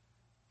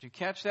 Did you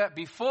catch that?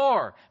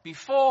 Before,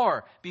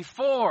 before,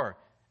 before.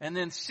 And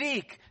then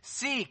seek,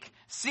 seek,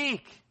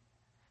 seek.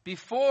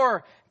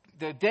 Before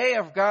the day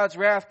of God's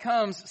wrath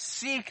comes,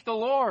 seek the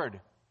Lord.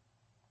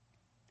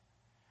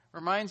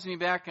 Reminds me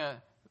back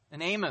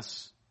in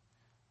Amos.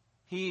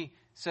 He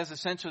says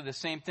essentially the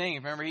same thing.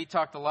 Remember, he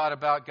talked a lot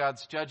about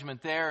God's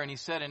judgment there, and he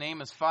said in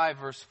Amos 5,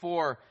 verse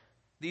 4,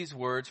 these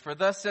words, for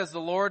thus says the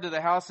Lord to the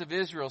house of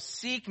Israel,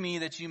 seek me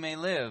that you may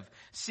live.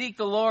 Seek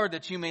the Lord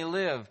that you may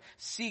live.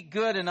 Seek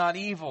good and not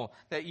evil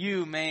that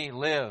you may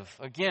live.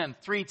 Again,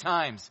 3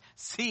 times.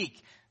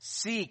 Seek,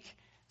 seek,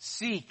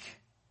 seek.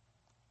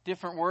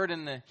 Different word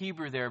in the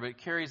Hebrew there, but it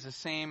carries the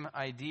same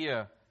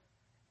idea.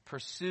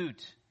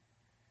 Pursuit.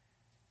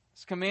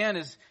 This command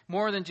is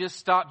more than just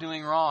stop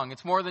doing wrong.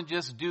 It's more than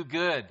just do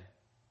good.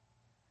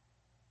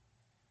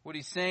 What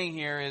he's saying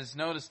here is,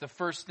 notice the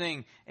first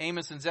thing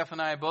Amos and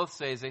Zephaniah both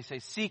say is they say,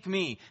 seek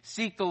me,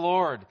 seek the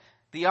Lord.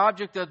 The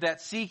object of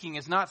that seeking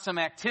is not some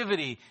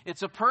activity,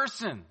 it's a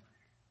person.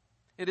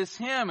 It is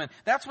him. And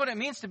that's what it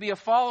means to be a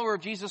follower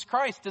of Jesus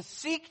Christ, to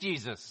seek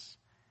Jesus.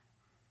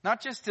 Not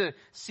just to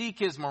seek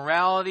his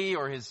morality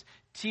or his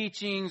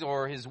teachings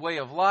or his way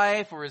of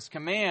life or his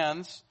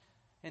commands.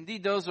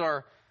 Indeed, those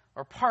are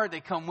part, they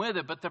come with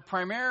it, but the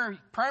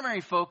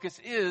primary focus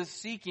is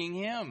seeking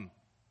him.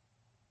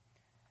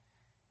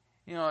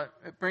 You know,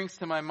 it brings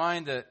to my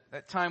mind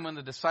that time when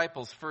the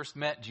disciples first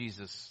met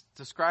Jesus,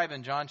 described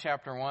in John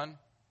chapter 1.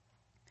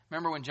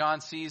 Remember when John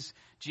sees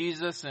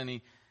Jesus and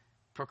he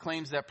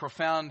proclaims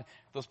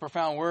those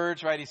profound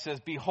words, right? He says,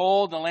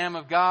 behold the Lamb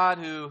of God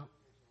who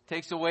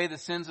takes away the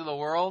sins of the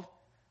world.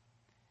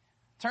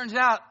 Turns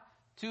out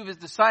 2 of his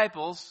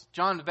disciples,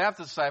 John the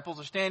Baptist's disciples,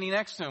 are standing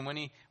next to him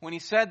when he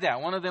said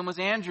that. One of them was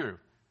Andrew,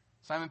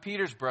 Simon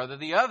Peter's brother.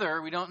 The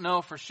other, we don't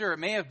know for sure, it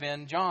may have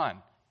been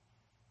John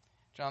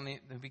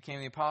who became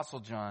the Apostle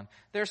John.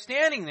 They're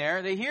standing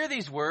there, they hear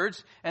these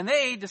words, and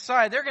they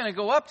decide they're going to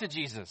go up to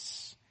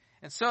Jesus.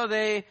 And so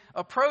they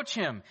approach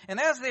him. And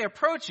as they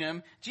approach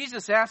him,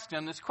 Jesus asks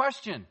them this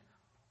question,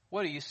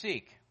 what do you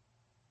seek?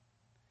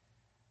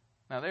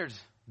 Now there's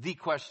the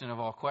question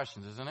of all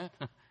questions, isn't it?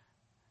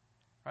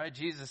 Right?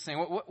 Jesus is saying,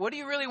 what do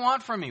you really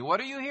want from me? What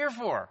are you here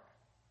for?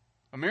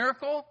 A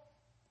miracle?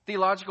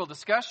 Theological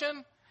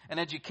discussion? An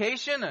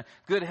education? A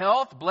good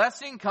health?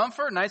 Blessing?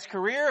 Comfort? Nice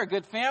career? A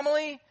good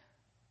family?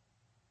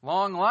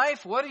 Long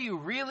life? What are you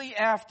really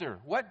after?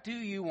 What do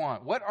you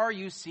want? What are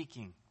you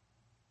seeking?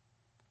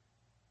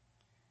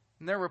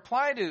 And their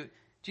reply to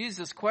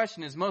Jesus'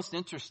 question is most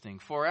interesting.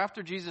 For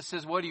after Jesus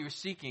says, what are you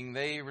seeking?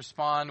 They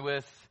respond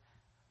with,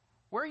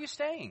 where are you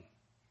staying?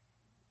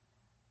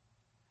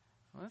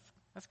 Well,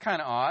 that's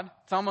kind of odd.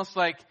 It's almost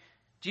like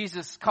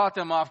Jesus caught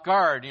them off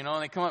guard, and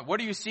they come up, what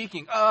are you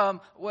seeking? Where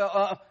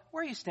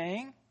are you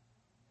staying?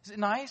 Is it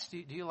nice?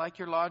 Do you like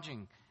your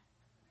lodging?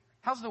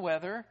 How's the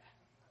weather?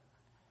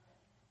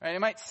 Right? It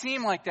might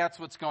seem like that's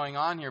what's going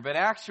on here, but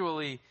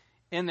actually,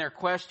 in their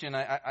question,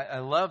 I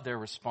love their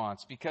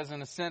response, because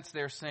in a sense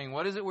they're saying,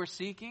 what is it we're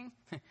seeking?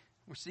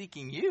 We're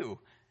seeking you.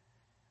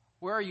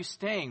 Where are you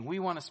staying? We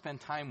want to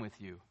spend time with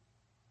you.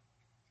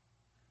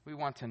 We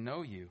want to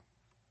know you.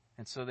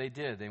 And so they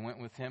did. They went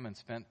with him and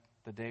spent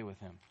the day with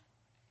him.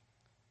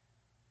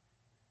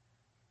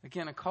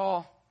 Again, a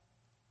call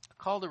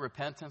to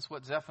repentance,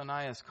 what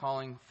Zephaniah is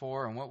calling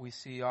for and what we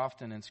see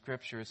often in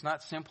Scripture. It's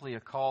not simply a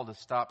call to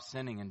stop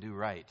sinning and do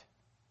right.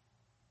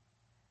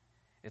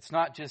 It's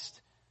not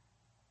just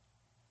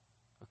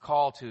a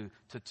call to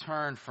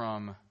turn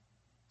from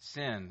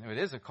sin. It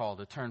is a call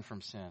to turn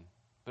from sin.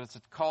 But it's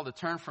a call to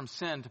turn from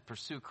sin to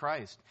pursue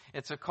Christ.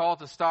 It's a call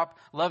to stop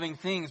loving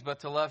things but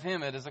to love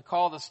Him. It is a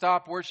call to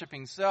stop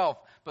worshiping self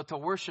but to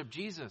worship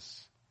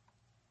Jesus.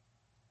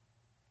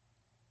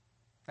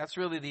 That's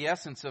really the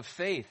essence of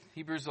faith.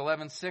 Hebrews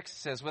 11:6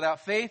 says,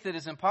 without faith it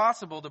is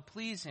impossible to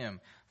please Him.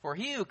 For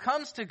he who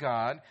comes to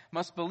God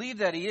must believe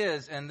that He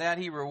is, and that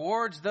He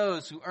rewards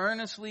those who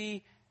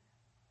earnestly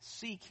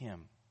seek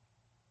Him.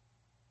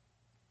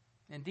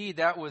 Indeed,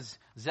 that was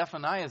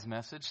Zephaniah's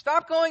message.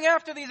 Stop going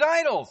after these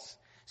idols.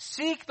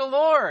 Seek the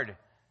Lord.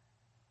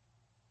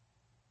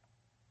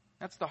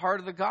 That's the heart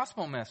of the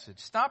gospel message.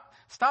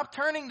 Stop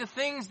turning to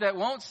things that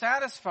won't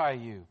satisfy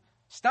you.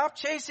 Stop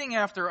chasing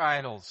after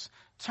idols.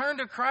 Turn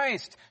to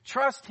Christ.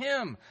 Trust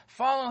Him.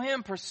 Follow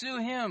Him. Pursue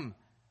Him.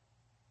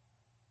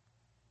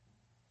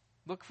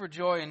 Look for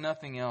joy in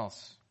nothing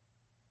else,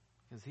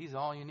 because He's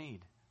all you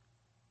need.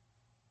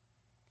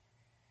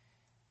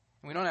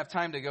 And we don't have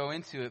time to go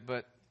into it,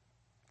 but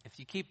if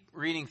you keep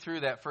reading through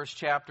that first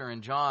chapter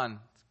in John,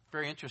 it's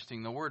very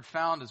interesting. The word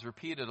found is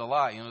repeated a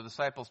lot. The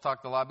disciples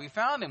talked a lot. We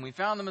found Him. We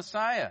found the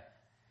Messiah.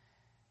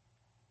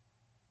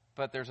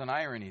 But there's an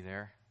irony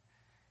there.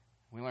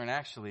 We learn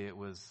actually it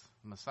was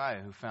the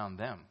Messiah who found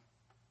them.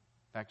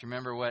 In fact,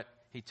 remember what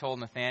He told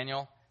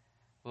Nathanael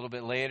a little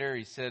bit later?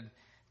 He said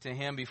to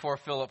him, before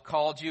Philip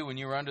called you, when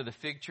you were under the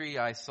fig tree,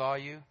 I saw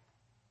you.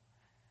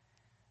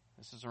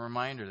 This is a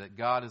reminder that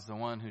God is the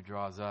one who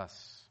draws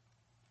us.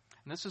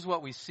 And this is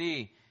what we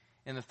see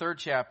in the third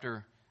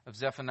chapter of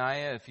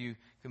Zephaniah. If you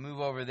can move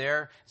over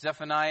there.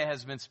 Zephaniah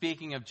has been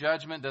speaking of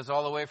judgment, does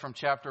all the way from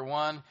chapter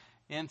 1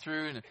 in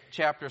through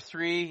chapter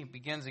 3. He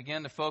begins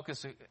again to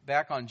focus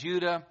back on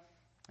Judah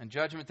and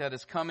judgment that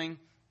is coming.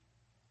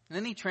 And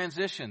then he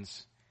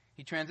transitions.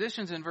 He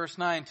transitions in verse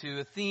 9 to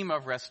a theme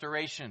of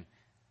restoration.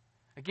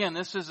 Again,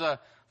 this is a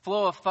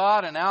flow of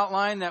thought and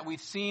outline that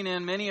we've seen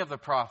in many of the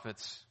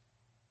prophets.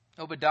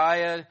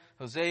 Obadiah,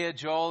 Hosea,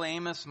 Joel,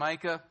 Amos,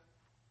 Micah,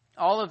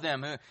 all of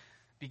them who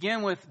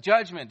begin with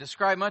judgment,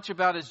 describe much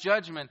about His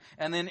judgment,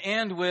 and then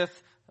end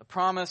with a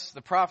promise,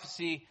 the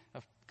prophecy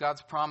of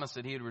God's promise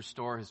that He would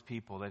restore His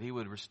people, that He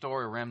would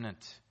restore a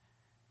remnant.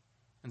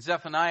 In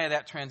Zephaniah,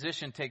 that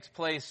transition takes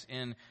place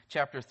in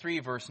chapter 3,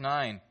 verse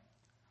 9,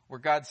 where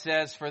God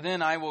says, for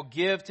then I will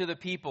give to the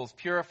peoples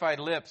purified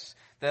lips,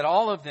 that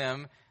all of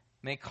them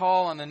may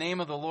call on the name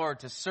of the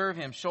Lord to serve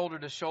Him shoulder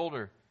to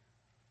shoulder.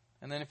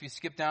 And then if you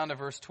skip down to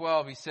verse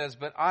 12, He says,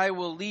 but I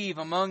will leave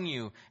among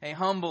you a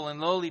humble and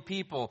lowly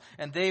people,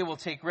 and they will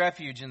take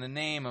refuge in the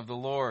name of the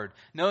Lord.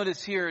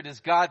 Notice here it is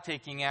God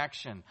taking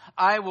action.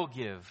 I will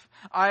give.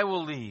 I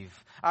will leave.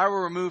 I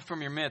will remove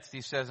from your midst,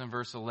 He says in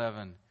verse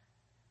 11.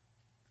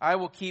 I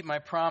will keep my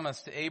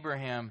promise to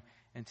Abraham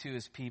and to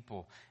his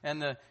people.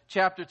 And the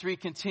chapter 3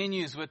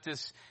 continues with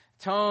this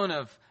tone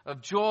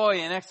of joy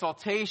and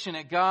exaltation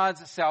at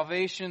God's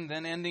salvation,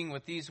 then ending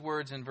with these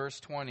words in verse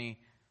 20.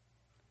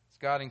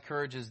 God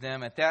encourages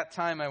them, at that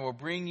time I will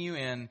bring you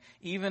in,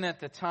 even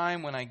at the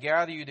time when I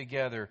gather you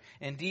together.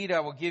 Indeed, I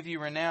will give you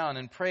renown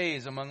and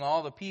praise among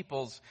all the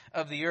peoples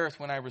of the earth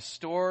when I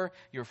restore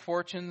your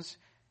fortunes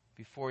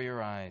before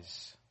your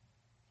eyes,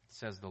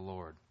 says the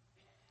Lord.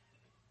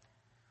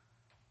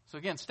 So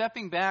again,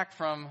 stepping back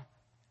from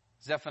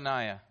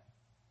Zephaniah.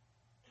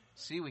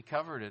 See, we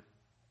covered it.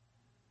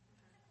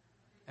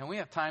 And we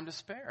have time to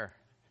spare.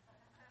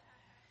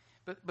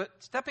 But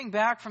stepping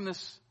back from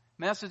this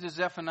message of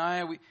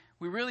Zephaniah,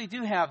 we really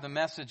do have the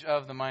message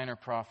of the minor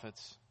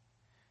prophets.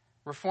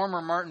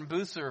 Reformer Martin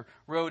Bucer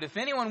wrote, if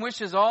anyone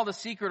wishes all the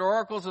secret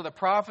oracles of the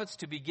prophets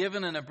to be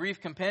given in a brief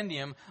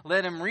compendium,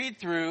 let him read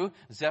through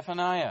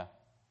Zephaniah.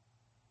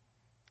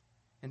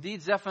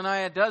 Indeed,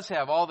 Zephaniah does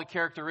have all the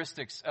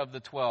characteristics of the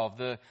 12.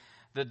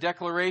 The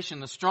declaration,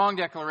 the strong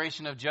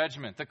declaration of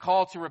judgment, the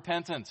call to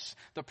repentance,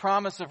 the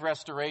promise of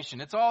restoration.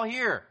 It's all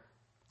here.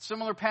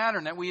 Similar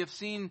pattern that we have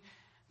seen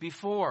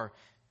before.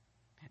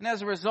 And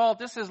as a result,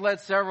 this has led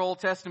several Old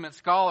Testament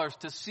scholars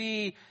to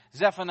see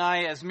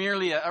Zephaniah as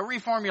merely a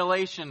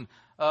reformulation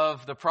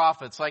of the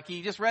prophets. Like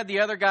he just read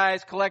the other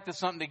guys, collected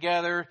something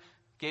together,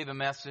 gave a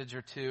message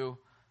or two.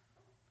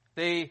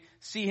 They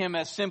see him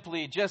as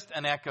simply just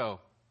an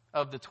echo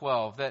of the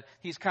 12, that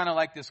he's kind of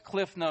like this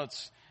Cliff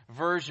Notes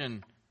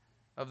version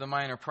of the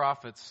minor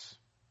prophets.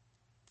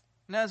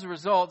 And as a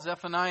result,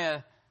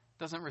 Zephaniah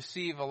doesn't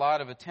receive a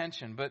lot of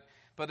attention.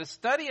 But a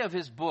study of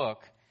his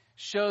book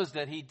shows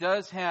that he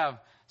does have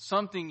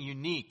something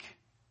unique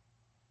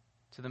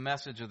to the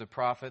message of the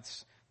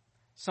prophets,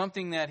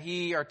 something that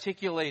he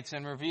articulates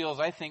and reveals,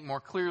 I think, more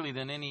clearly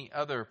than any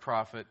other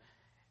prophet.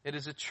 It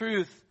is a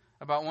truth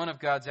about one of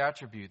God's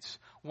attributes,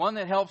 one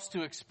that helps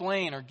to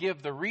explain or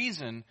give the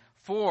reason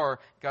for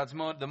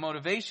the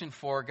motivation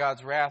for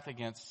God's wrath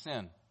against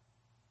sin.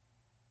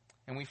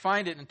 And we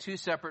find it in two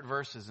separate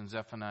verses in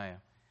Zephaniah.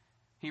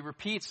 He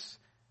repeats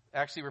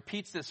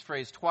this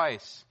phrase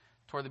twice,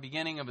 toward the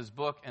beginning of his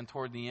book and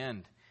toward the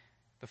end.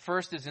 The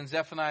first is in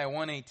Zephaniah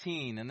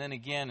 1:18, and then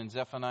again in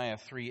Zephaniah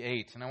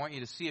 3:8. And I want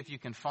you to see if you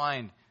can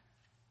find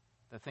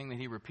the thing that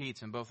he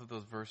repeats in both of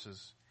those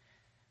verses.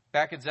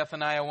 Back at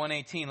Zephaniah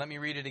 1:18, let me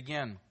read it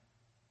again.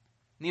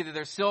 Neither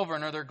their silver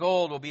nor their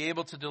gold will be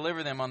able to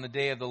deliver them on the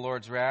day of the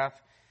Lord's wrath,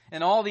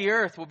 and all the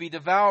earth will be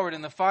devoured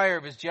in the fire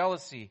of his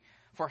jealousy,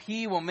 for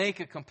he will make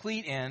a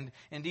complete end,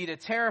 indeed a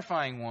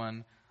terrifying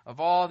one, of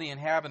all the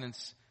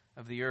inhabitants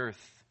of the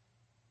earth.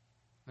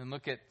 Then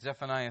look at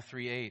Zephaniah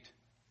 3:8,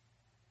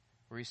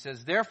 where he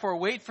says, Therefore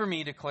wait for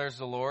me, declares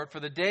the Lord, for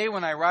the day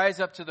when I rise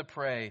up to the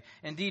prey.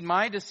 Indeed,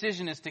 my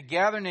decision is to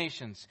gather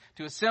nations,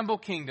 to assemble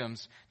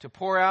kingdoms, to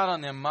pour out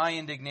on them my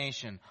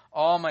indignation,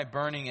 all my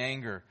burning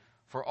anger.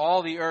 For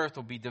all the earth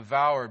will be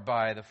devoured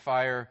by the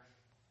fire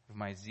of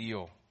my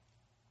zeal.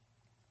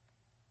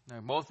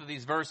 Now, both of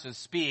these verses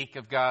speak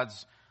of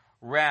God's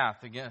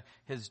wrath,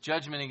 his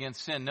judgment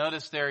against sin.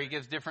 Notice there he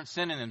gives different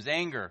synonyms: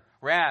 anger,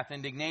 wrath,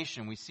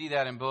 indignation. We see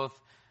that in both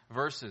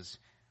verses.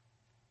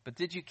 But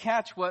did you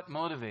catch what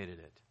motivated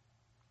it?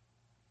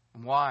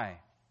 And why?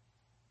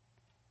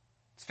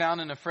 It's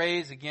found in a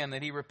phrase, again,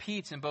 that he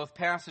repeats in both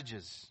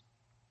passages.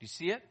 Do you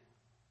see it?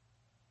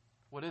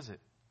 What is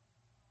it?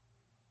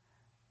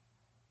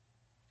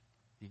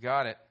 You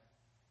got it.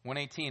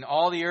 1:18,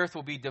 all the earth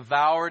will be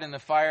devoured in the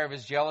fire of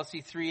his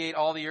jealousy. 3:8,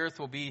 all the earth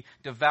will be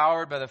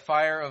devoured by the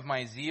fire of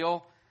my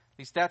zeal. At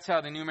least that's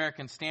how the New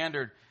American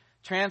Standard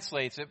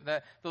translates it.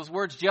 Those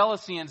words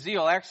jealousy and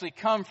zeal actually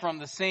come from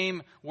the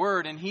same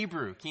word in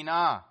Hebrew,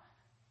 kinah.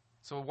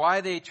 So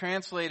why they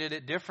translated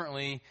it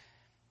differently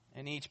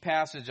in each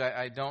passage,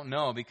 I don't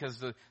know, because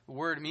the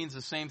word means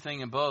the same thing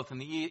in both. In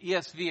the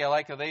ESV, I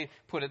like how they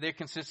put it. They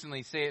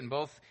consistently say it in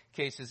both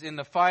cases. In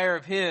the fire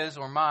of his,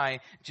 or my,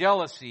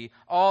 jealousy,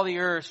 all the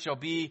earth shall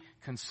be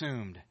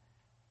consumed.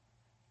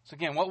 So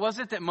again, what was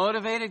it that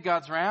motivated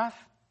God's wrath?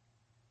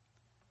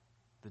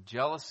 The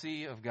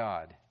jealousy of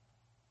God.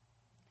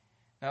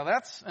 Now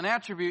that's an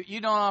attribute you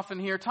don't often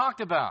hear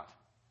talked about.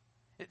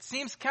 It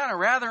seems kind of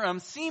rather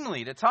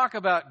unseemly to talk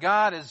about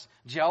God as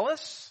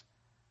jealous.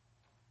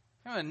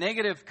 A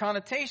negative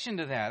connotation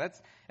to that.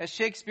 That's, as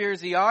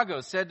Shakespeare's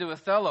Iago said to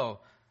Othello,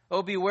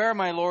 "O beware,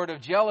 my lord,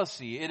 of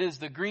jealousy. It is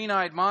the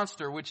green-eyed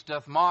monster which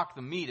doth mock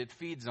the meat it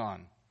feeds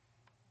on."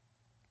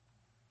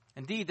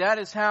 Indeed, that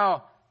is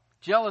how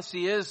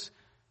jealousy is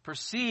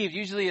perceived,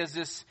 usually as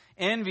this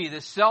envy,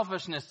 this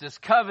selfishness, this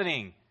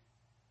coveting,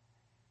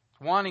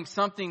 wanting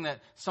something that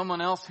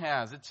someone else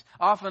has. It's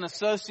often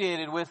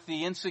associated with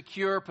the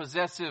insecure,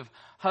 possessive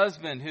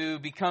husband who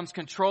becomes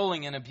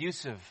controlling and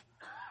abusive.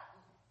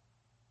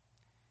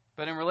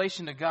 But in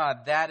relation to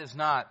God, that is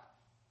not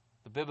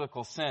the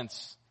biblical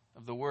sense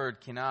of the word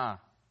kinah.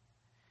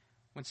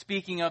 When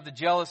speaking of the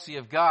jealousy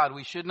of God,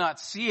 we should not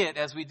see it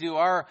as we do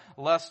our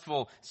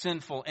lustful,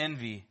 sinful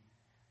envy.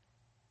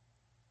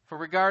 For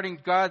regarding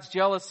God's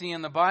jealousy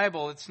in the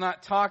Bible, it's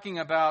not talking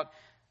about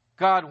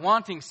God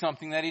wanting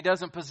something that he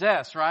doesn't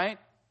possess, right?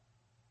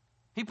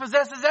 He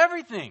possesses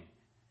everything.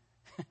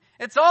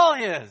 It's all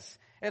his.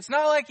 It's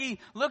not like he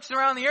looks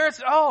around the earth and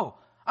says, "Oh,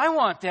 I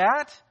want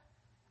that.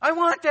 I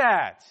want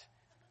that."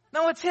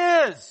 No, it's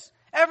his.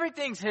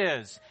 Everything's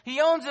his. He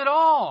owns it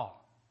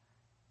all.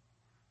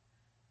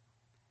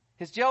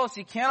 His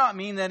jealousy cannot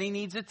mean that he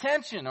needs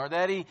attention or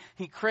that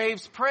he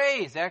craves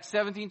praise. Acts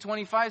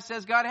 17:25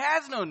 says God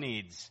has no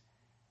needs.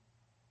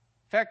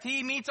 In fact,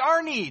 he meets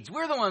our needs.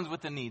 We're the ones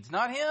with the needs,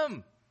 not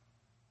him.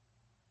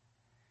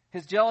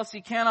 His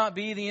jealousy cannot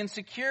be the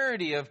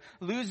insecurity of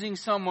losing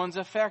someone's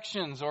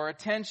affections or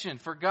attention,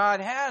 for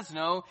God has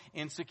no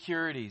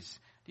insecurities.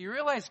 Do you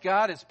realize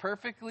God is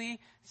perfectly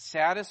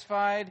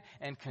satisfied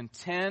and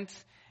content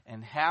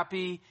and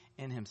happy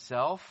in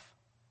himself?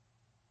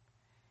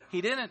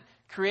 He didn't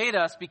create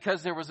us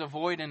because there was a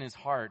void in his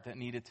heart that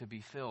needed to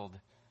be filled.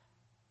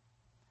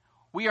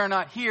 We are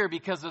not here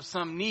because of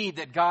some need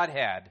that God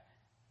had.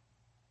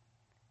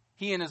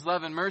 He in his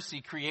love and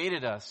mercy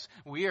created us.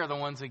 We are the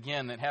ones,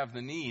 again, that have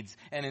the needs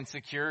and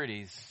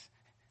insecurities,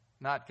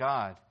 not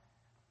God.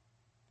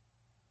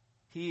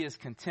 He is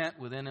content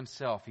within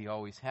himself. He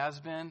always has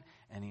been,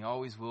 and he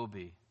always will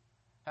be.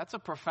 That's a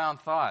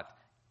profound thought.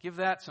 Give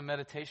that some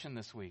meditation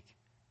this week.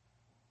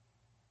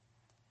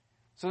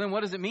 So then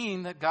what does it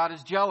mean that God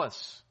is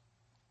jealous?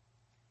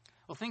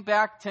 Well, think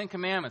back 10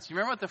 commandments. You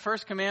remember what the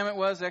first commandment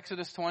was,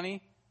 Exodus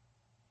 20?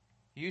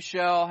 You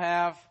shall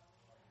have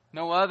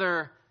no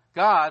other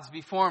gods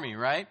before me,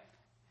 right?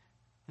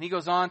 And he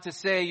goes on to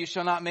say, you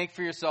shall not make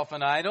for yourself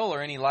an idol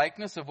or any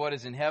likeness of what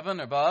is in heaven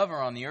above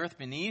or on the earth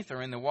beneath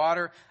or in the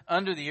water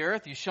under the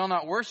earth. You shall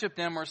not worship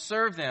them or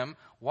serve them.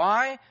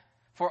 Why?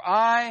 For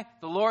I,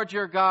 the Lord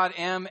your God,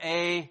 am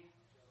a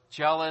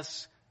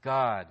jealous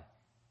God.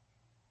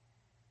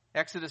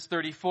 Exodus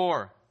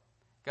 34.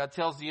 God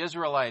tells the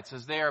Israelites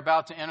as they are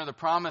about to enter the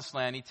promised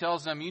land, He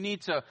tells them, you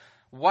need to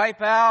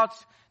wipe out,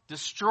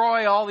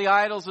 destroy all the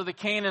idols of the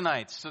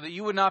Canaanites so that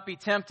you would not be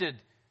tempted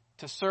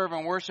to serve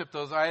and worship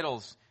those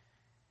idols.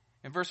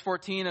 In verse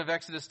 14 of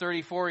Exodus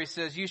 34, He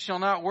says, you shall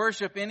not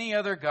worship any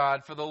other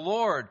God, for the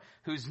Lord,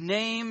 whose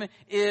name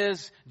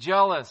is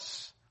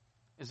jealous,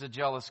 is a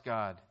jealous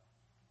God.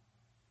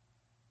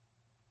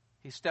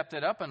 He stepped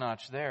it up a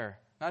notch there.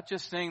 Not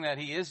just saying that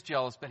He is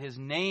jealous, but His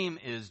name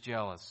is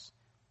jealous.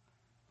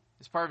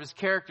 It's part of His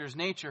character, His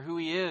nature, who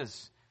He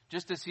is.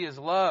 Just as He is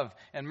love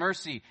and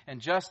mercy and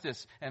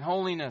justice and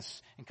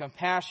holiness and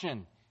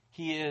compassion,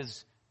 He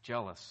is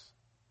jealous.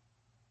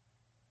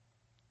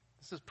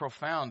 This is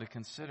profound to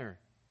consider.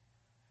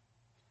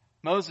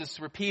 Moses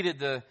repeated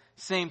the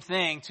same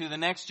thing to the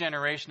next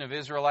generation of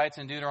Israelites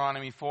in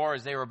Deuteronomy 4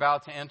 as they were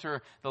about to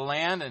enter the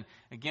land, and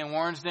again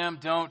warns them,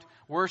 don't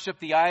worship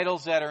the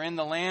idols that are in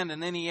the land.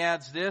 And then he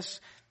adds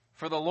this,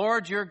 for the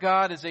Lord your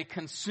God is a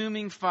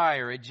consuming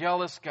fire, a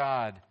jealous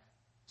God.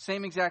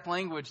 Same exact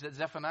language that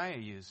Zephaniah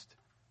used.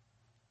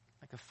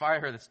 Like a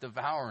fire that's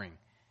devouring.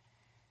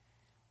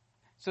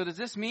 So does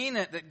this mean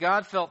that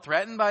God felt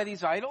threatened by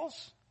these idols?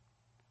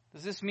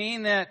 Does this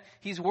mean that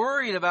He's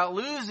worried about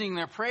losing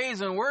their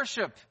praise and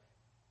worship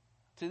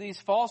to these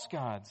false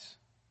gods?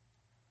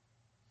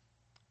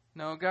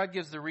 No, God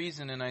gives the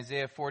reason in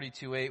Isaiah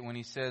 42:8 when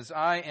He says,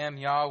 I am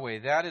Yahweh,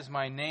 that is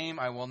my name.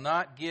 I will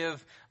not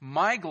give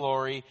my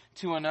glory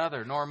to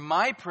another, nor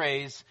my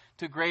praise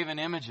to graven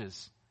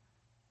images.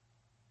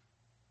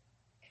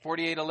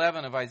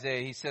 48:11 of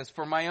Isaiah, He says,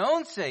 for my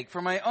own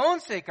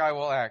sake I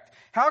will act.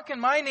 How can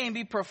my name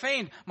be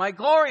profaned? My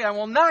glory I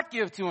will not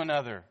give to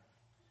another.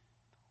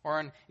 Or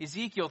in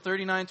Ezekiel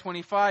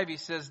 39:25, He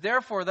says,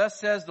 therefore thus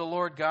says the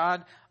Lord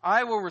God,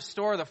 I will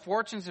restore the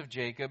fortunes of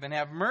Jacob and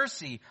have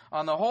mercy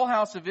on the whole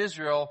house of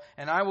Israel,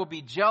 and I will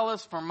be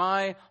jealous for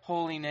my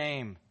holy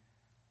name.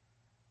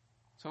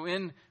 So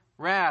in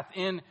wrath,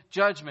 in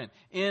judgment,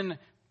 in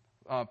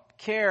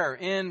care,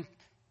 in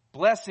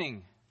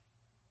blessing,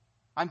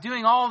 I'm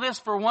doing all this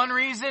for one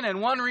reason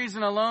and one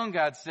reason alone,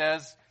 God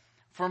says,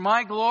 for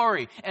my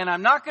glory. And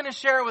I'm not going to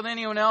share it with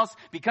anyone else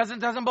because it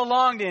doesn't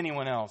belong to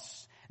anyone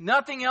else.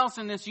 Nothing else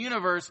in this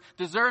universe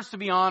deserves to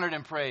be honored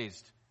and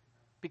praised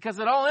because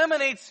it all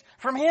emanates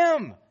from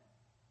Him.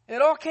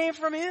 It all came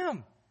from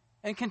Him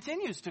and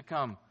continues to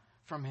come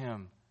from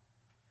Him.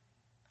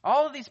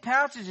 All of these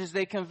passages,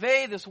 they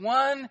convey this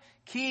one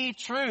key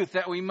truth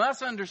that we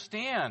must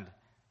understand,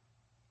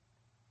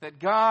 that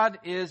God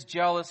is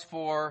jealous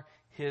for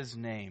His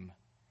name.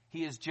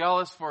 He is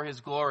jealous for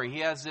His glory. He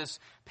has this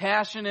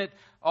passionate,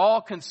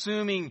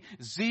 all-consuming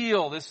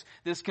zeal,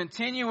 this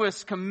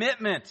continuous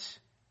commitment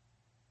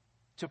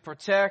to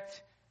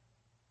protect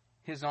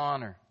His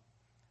honor.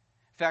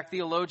 In fact,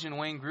 theologian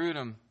Wayne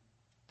Grudem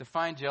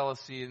defined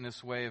jealousy in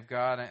this way of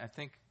God, I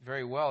think,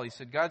 very well. He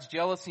said, God's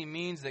jealousy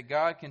means that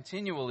God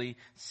continually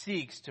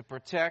seeks to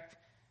protect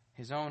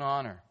His own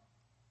honor.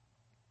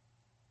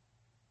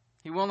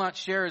 He will not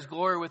share His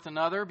glory with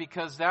another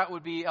because that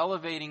would be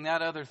elevating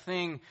that other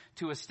thing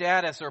to a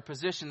status or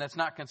position that's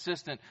not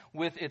consistent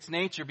with its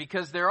nature.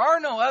 Because there are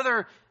no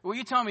other, well,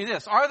 you tell me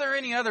this, are there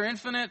any other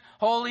infinite,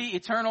 holy,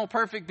 eternal,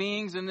 perfect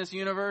beings in this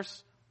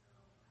universe?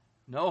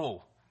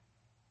 No.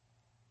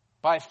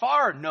 By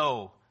far,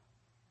 no.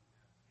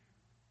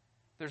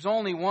 There's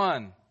only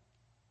one.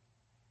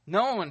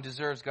 No one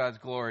deserves God's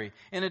glory.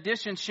 In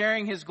addition,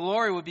 sharing His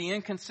glory would be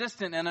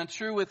inconsistent and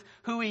untrue with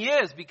who He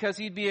is because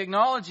He'd be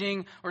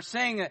acknowledging or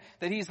saying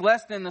that He's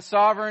less than the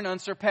sovereign,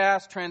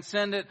 unsurpassed,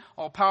 transcendent,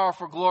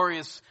 all-powerful,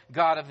 glorious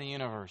God of the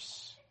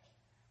universe.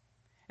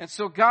 And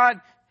so God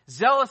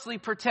zealously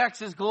protects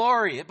His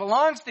glory. It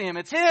belongs to Him.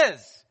 It's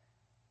His.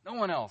 No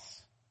one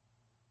else.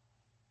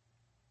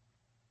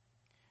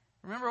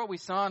 Remember what we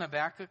saw in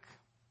Habakkuk?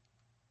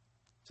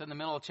 It's in the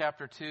middle of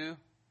chapter 2.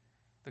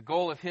 The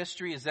goal of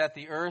history is that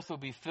the earth will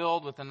be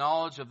filled with the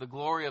knowledge of the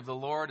glory of the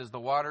Lord as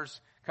the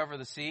waters cover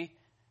the sea.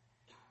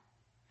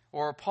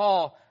 Or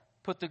Paul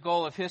put the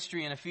goal of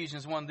history in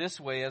Ephesians 1 this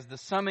way, as the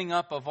summing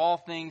up of all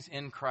things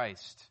in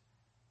Christ.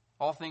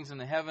 All things in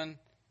the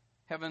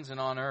heavens and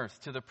on earth,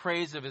 to the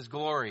praise of His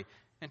glory.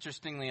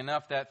 Interestingly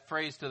enough, that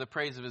phrase, to the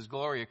praise of His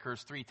glory,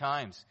 occurs 3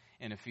 times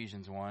in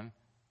Ephesians 1.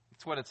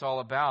 That's what it's all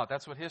about.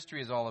 That's what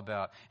history is all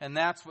about. And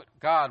that's what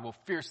God will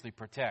fiercely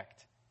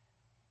protect.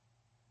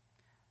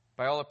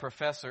 Biola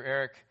professor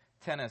Eric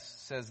Tennis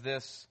says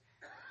this,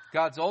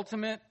 God's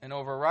ultimate and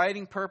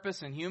overriding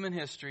purpose in human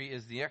history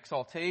is the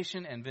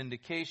exaltation and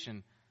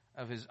vindication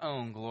of His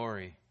own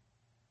glory.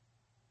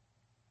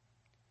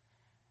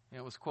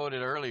 It was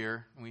quoted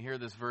earlier, and we hear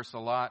this verse a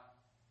lot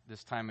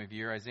this time of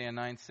year, Isaiah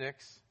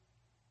 9:6.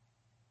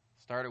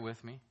 Start it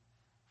with me.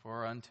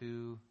 For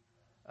unto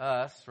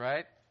us,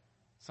 right?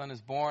 Son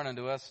is born,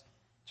 unto us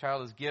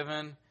child is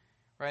given,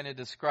 right? And it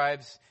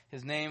describes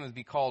his name as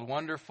be called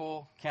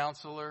Wonderful,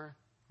 Counselor,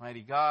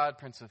 Mighty God,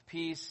 Prince of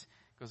Peace.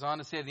 Goes on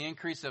to say the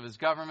increase of his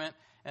government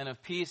and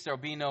of peace there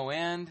will be no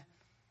end.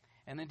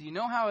 And then do you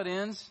know how it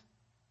ends?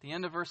 The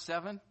end of verse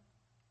 7?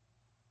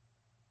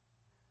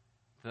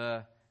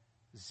 The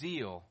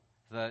zeal,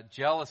 the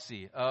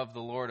jealousy of the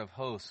Lord of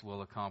hosts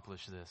will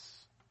accomplish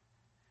this.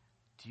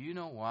 Do you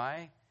know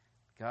why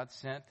God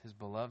sent his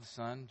beloved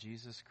Son,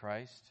 Jesus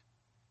Christ,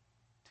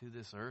 to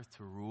this earth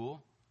to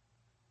rule,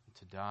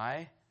 to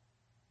die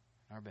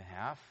on our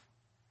behalf?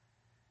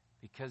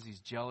 Because he's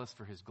jealous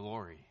for his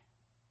glory.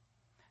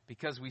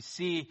 Because we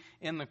see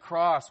in the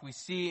cross, we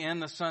see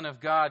in the Son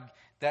of God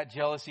that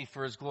jealousy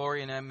for his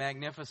glory in a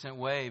magnificent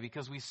way.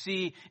 Because we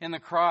see in the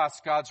cross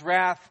God's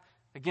wrath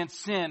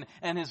against sin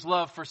and his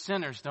love for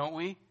sinners, don't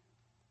we?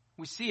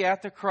 We see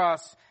at the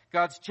cross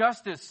God's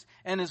justice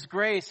and his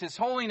grace, his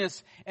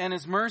holiness and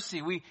his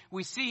mercy.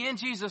 We see in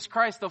Jesus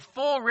Christ the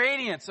full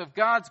radiance of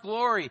God's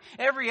glory,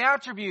 every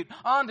attribute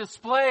on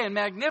display in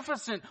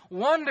magnificent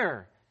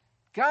wonder.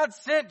 God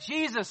sent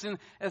Jesus and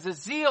as a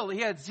zeal. He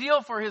had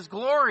zeal for his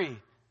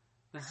glory.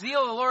 The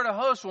zeal of the Lord of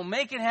hosts will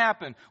make it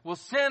happen. Will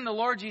send the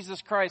Lord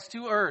Jesus Christ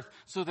to earth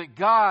so that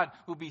God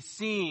will be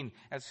seen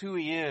as who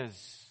he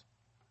is.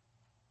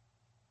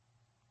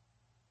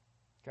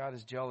 God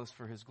is jealous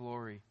for his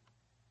glory.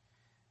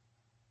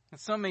 And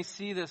some may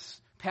see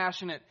this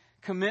passionate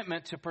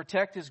commitment to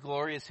protect his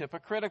glory as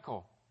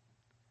hypocritical.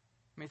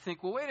 You may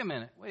think, well, wait a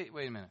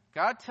minute.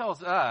 God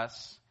tells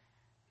us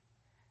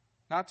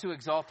not to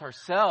exalt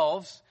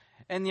ourselves,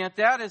 and yet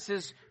that is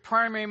his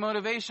primary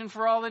motivation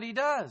for all that he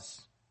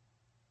does.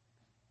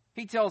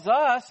 He tells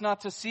us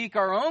not to seek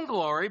our own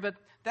glory, but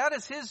that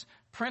is his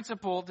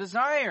principal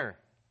desire.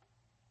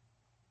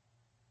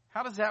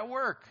 How does that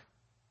work?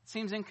 It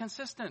seems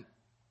inconsistent.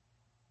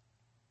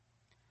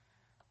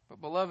 But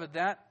beloved,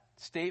 that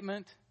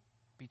statement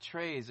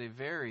betrays a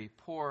very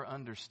poor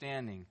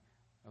understanding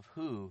of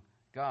who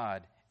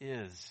God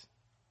is.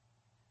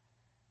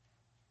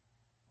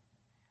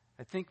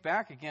 I think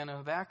back again to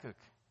Habakkuk.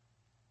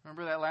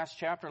 Remember that last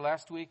chapter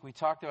last week? We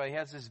talked about he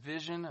has this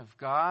vision of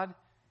God.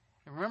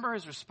 And remember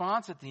his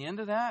response at the end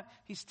of that?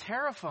 He's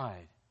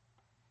terrified.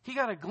 He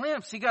got a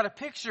glimpse. He got a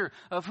picture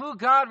of who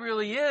God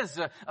really is.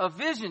 A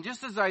vision,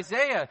 just as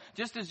Isaiah,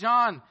 just as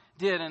John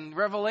did in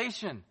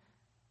Revelation.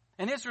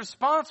 And his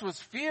response was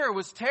fear,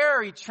 was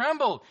terror. He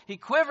trembled. He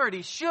quivered.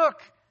 He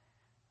shook.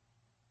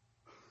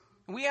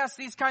 We ask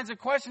these kinds of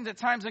questions at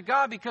times of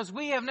God because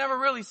we have never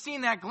really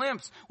seen that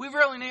glimpse. We've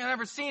really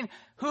never seen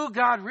who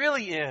God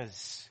really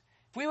is.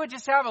 If we would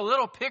just have a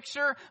little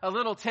picture, a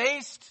little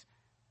taste,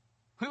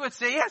 we would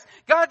say, yes,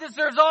 God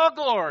deserves all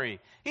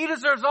glory. He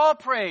deserves all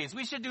praise.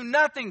 We should do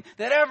nothing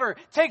that ever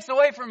takes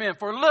away from him.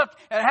 For look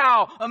at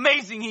how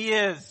amazing he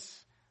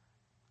is.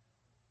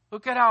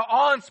 Look at how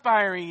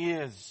awe-inspiring he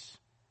is.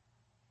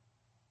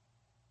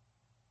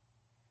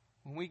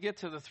 When we get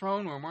to the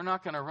throne room, we're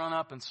not going to run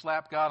up and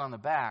slap God on the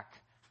back.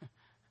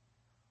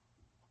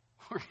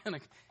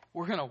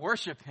 We're going to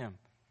worship him.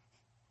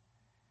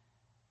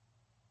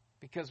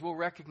 Because we'll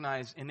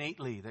recognize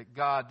innately that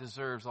God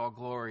deserves all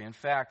glory. In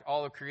fact,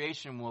 all of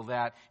creation will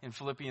that in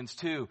Philippians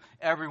 2.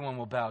 Everyone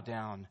will bow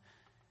down.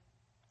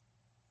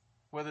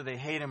 Whether they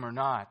hate him or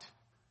not.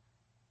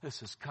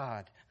 This is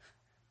God.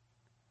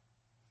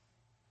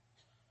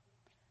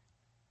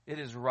 It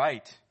is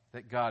right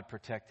that God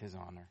protect his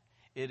honor.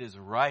 It is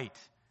right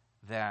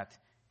that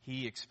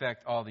he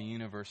expect all the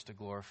universe to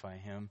glorify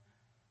him.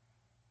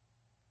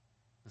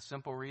 The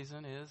simple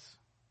reason is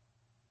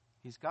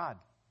he's God.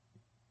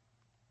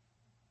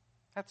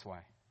 That's why.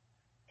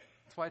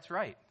 That's why it's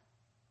right.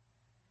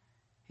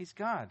 He's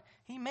God.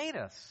 He made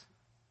us.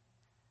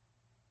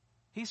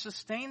 He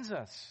sustains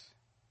us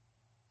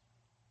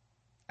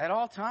at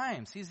all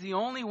times. He's the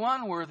only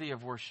one worthy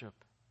of worship.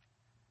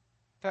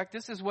 In fact,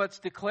 this is what's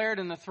declared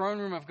in the throne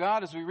room of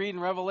God as we read in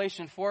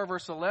Revelation 4,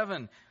 verse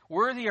 11.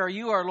 Worthy are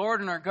you, our Lord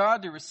and our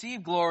God, to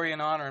receive glory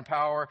and honor and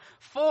power,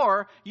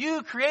 for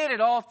you created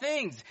all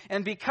things,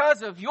 and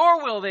because of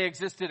your will they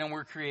existed and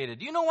were created.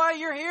 Do you know why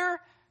you're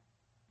here?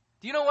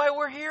 Do you know why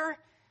we're here?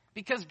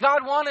 Because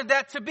God wanted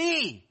that to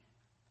be.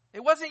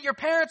 It wasn't your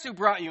parents who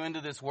brought you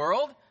into this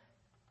world.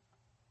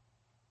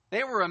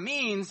 They were a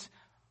means,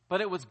 but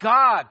it was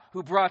God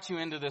who brought you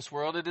into this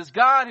world. It is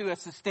God who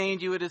has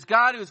sustained you. It is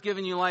God who has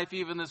given you life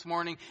even this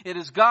morning. It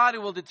is God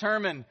who will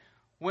determine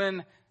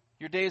when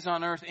your days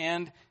on earth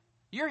end.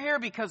 You're here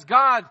because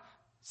God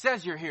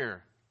says you're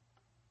here.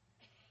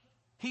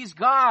 He's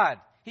God.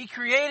 He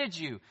created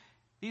you.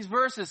 These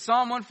verses,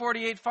 Psalm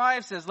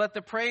 148:5 says, let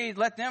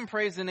them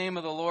praise the name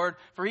of the Lord,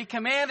 for he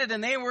commanded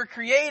and they were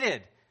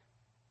created.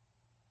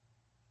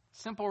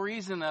 Simple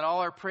reason that all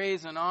our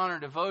praise and honor,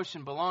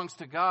 devotion belongs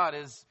to God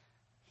is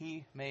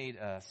he made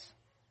us.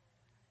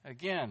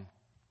 Again,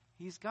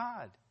 he's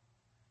God.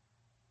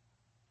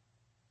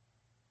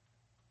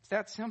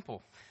 that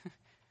simple.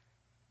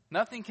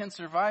 Nothing can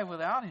survive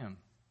without him.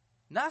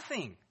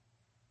 Nothing.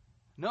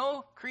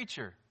 No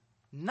creature.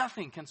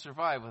 Nothing can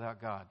survive without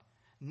God.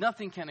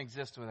 Nothing can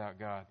exist without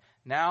God.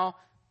 Now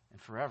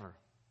and forever.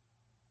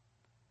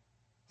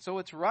 So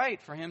it's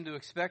right for him to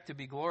expect to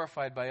be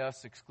glorified by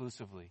us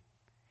exclusively.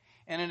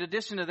 And in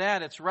addition to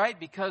that, it's right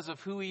because of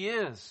who he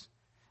is.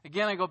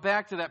 Again, I go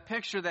back to that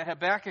picture that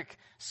Habakkuk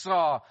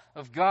saw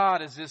of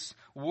God as this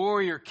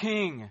warrior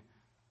king.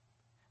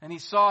 And he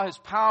saw his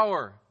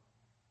power.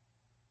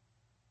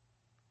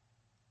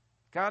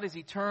 God is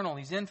eternal,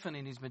 he's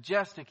infinite, he's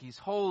majestic, he's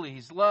holy,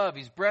 he's love,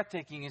 he's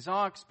breathtaking, he's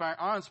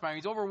awe-inspiring,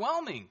 he's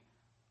overwhelming.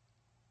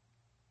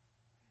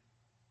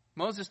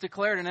 Moses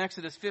declared in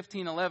Exodus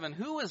 15:11,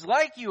 "Who is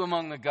like you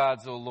among the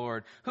gods, O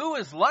Lord? Who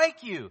is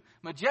like you,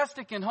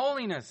 majestic in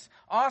holiness,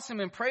 awesome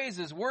in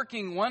praises,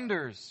 working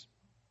wonders?"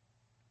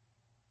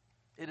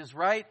 It is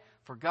right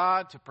for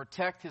God to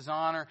protect his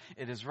honor.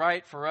 It is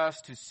right for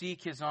us to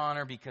seek his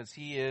honor because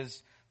he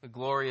is the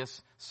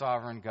glorious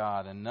sovereign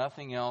God, and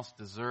nothing else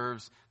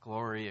deserves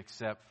glory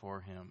except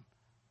for him.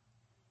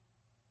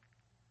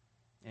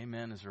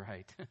 Amen is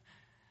right.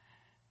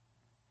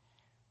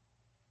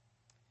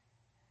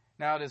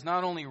 Now, it is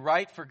not only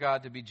right for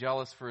God to be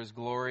jealous for his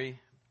glory,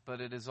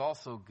 but it is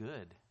also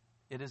good.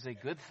 It is a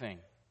good thing.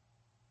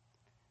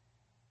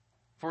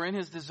 For in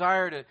his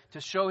desire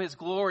to show his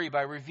glory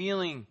by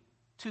revealing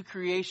to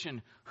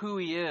creation who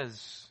he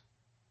is,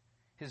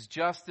 his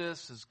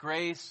justice, his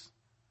grace,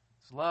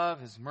 his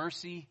love, his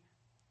mercy,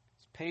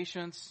 his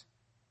patience,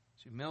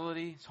 his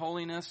humility, his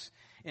holiness.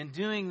 In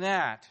doing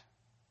that,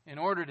 in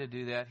order to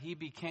do that, he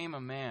became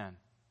a man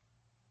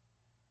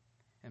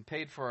and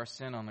paid for our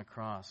sin on the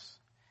cross.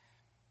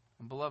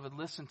 And beloved,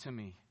 listen to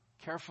me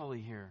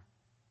carefully here.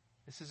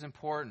 This is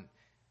important.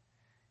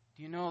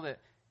 Do you know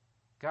that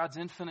God's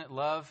infinite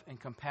love and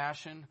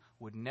compassion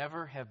would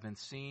never have been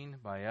seen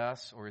by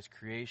us or his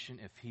creation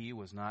if he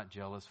was not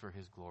jealous for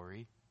his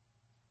glory?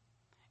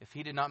 If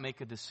he did not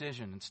make a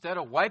decision, instead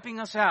of wiping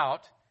us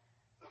out,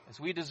 as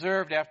we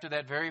deserved after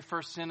that very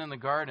first sin in the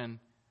garden,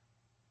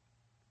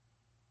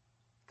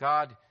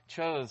 God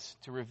chose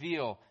to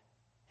reveal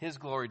his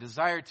glory,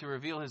 desired to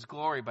reveal his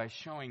glory by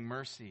showing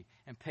mercy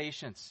and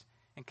patience,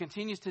 and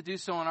continues to do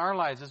so in our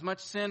lives. As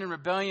much sin and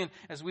rebellion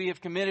as we have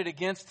committed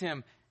against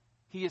him,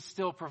 he has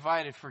still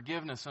provided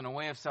forgiveness and a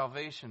way of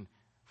salvation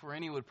for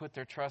any who would put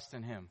their trust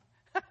in him.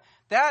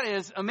 That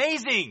is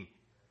amazing.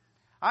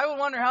 I would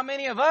wonder how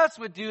many of us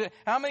would do it,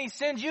 how many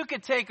sins you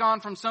could take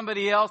on from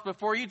somebody else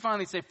before you'd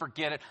finally say,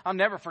 forget it, I'm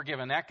never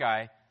forgiving that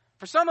guy.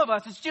 For some of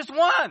us, it's just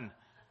one.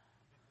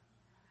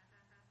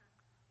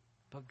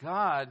 But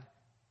God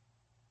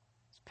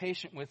is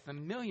patient with the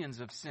millions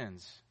of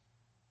sins.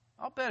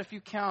 I'll bet if you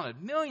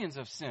counted millions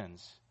of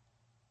sins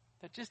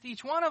that just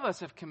each one of us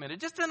have committed,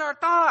 just in our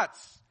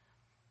thoughts.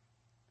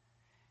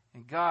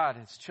 And God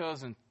has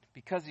chosen,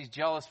 because he's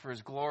jealous for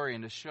his glory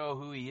and to show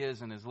who he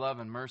is in his love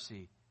and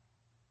mercy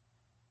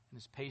and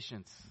his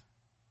patience,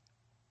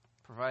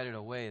 provided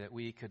a way that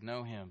we could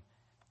know him,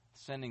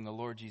 sending the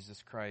Lord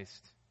Jesus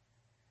Christ.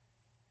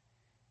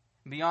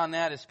 Beyond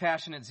that, his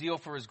passionate zeal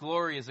for his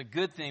glory is a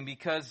good thing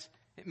because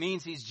it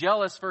means he's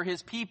jealous for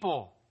his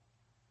people.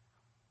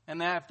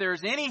 And that if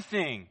there's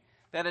anything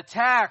that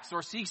attacks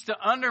or seeks to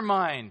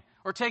undermine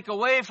or take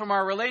away from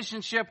our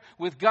relationship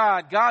with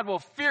God, God will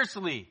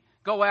fiercely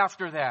go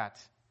after that.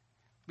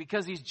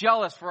 Because he's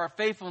jealous for our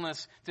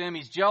faithfulness to him.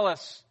 He's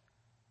jealous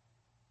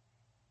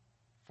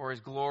for his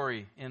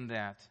glory in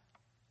that.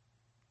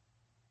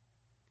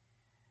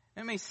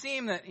 It may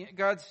seem that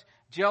God's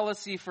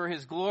jealousy for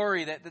his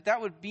glory,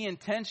 that would be in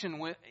tension,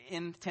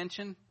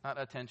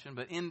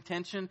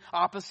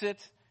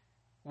 opposite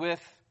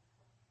with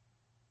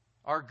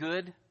our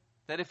good.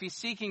 That if he's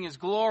seeking his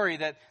glory,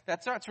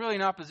 that's really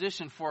an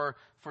opposition for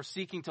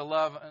seeking to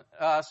love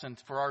us and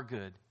for our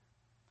good.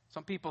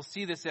 Some people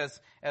see this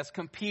as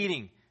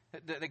competing.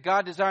 That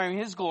God desiring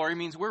his glory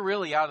means we're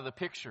really out of the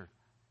picture.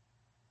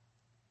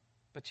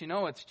 But you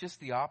know, it's just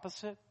the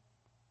opposite.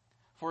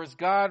 For as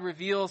God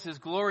reveals his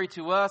glory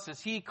to us, as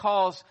he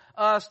calls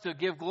us to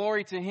give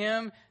glory to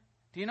him,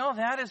 do you know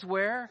that is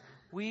where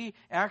we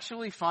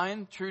actually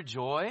find true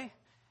joy,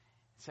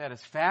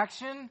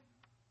 satisfaction,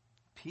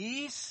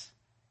 peace,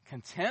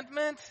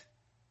 contentment,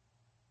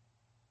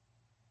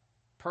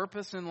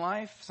 purpose in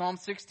life? Psalm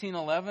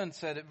 16:11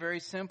 said it very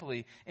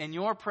simply. In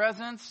your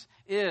presence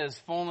is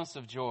fullness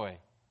of joy.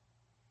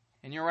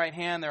 In your right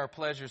hand there are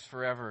pleasures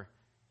forever.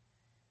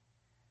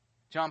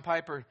 John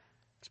Piper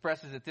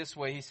expresses it this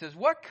way. He says,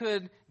 what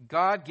could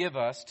God give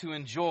us to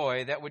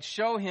enjoy that would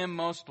show him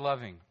most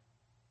loving?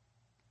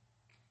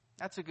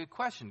 That's a good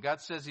question.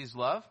 God says he's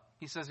love.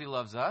 He says he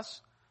loves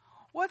us.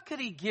 What could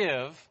he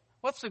give?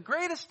 What's the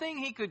greatest thing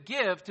he could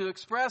give to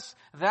express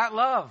that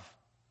love?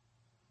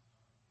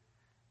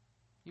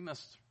 You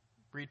must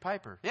read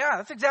Piper. Yeah,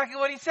 that's exactly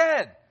what he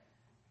said.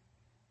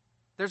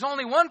 There's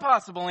only one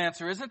possible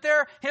answer, isn't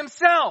there?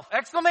 Himself!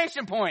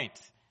 Exclamation point.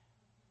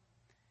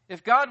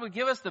 If God would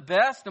give us the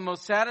best, the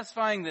most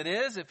satisfying that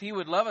is, if he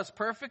would love us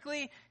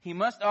perfectly, he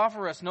must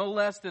offer us no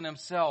less than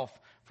himself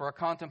for our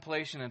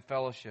contemplation and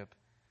fellowship.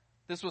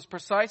 This was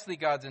precisely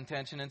God's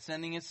intention in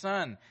sending His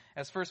Son.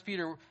 As 1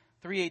 Peter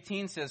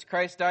 3:18 says,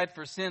 Christ died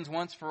for sins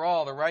once for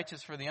all, the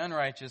righteous for the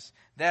unrighteous,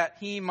 that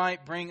He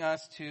might bring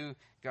us to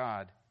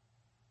God.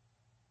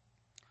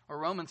 Or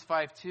Romans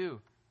 5:2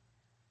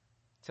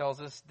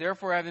 tells us,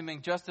 therefore, having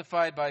been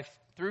justified by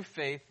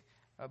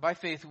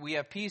faith, we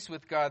have peace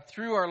with God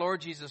through our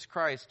Lord Jesus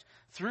Christ,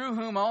 through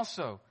whom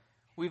also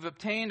we've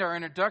obtained our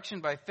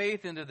introduction by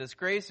faith into this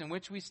grace in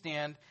which we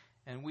stand,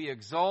 and we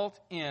exult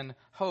in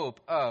hope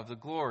of the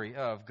glory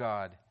of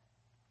God.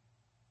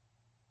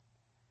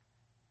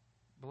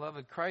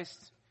 Beloved,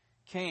 Christ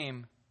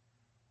came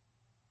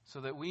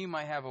so that we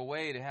might have a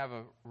way to have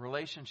a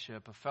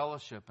relationship, a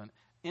fellowship, an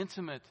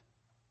intimate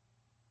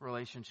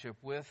relationship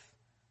with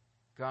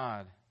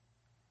God,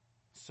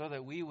 so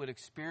that we would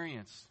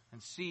experience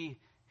and see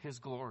His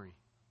glory.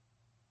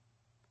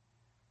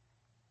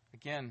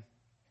 Again,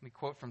 let me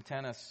quote from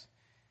Tennis.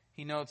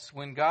 He notes,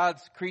 when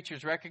God's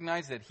creatures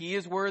recognize that He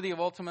is worthy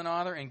of ultimate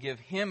honor and give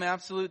Him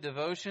absolute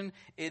devotion,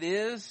 it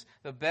is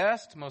the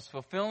best, most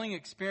fulfilling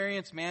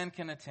experience man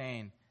can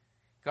attain.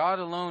 God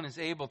alone is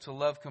able to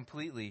love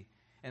completely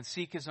and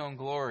seek His own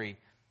glory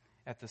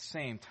at the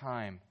same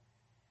time.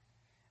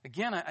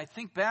 Again, I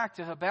think back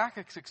to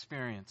Habakkuk's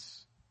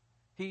experience.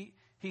 He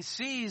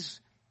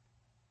sees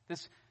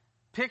this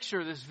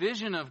picture, this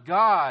vision of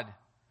God.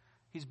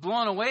 He's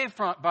blown away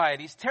by it.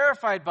 He's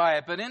terrified by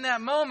it. But in that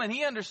moment,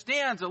 he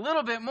understands a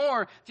little bit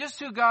more just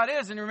who God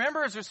is. And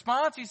remember his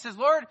response? He says,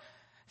 Lord,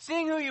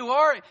 seeing who you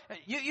are,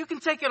 you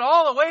can take it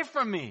all away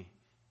from me.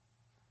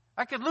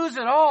 I could lose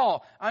it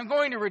all. I'm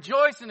going to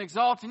rejoice and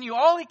exalt in you.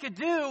 All he could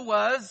do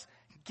was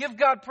give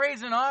God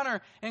praise and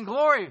honor and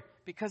glory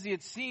because he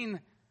had seen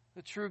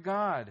the true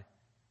God.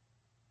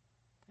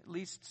 At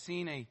least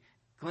seen a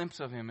glimpse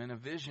of Him in a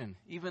vision.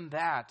 Even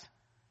that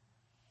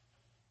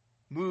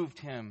moved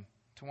him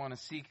to want to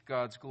seek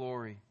God's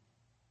glory.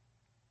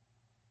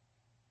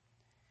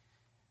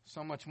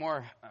 So much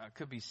more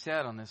could be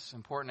said on this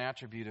important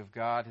attribute of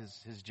God,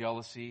 his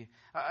jealousy.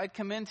 I'd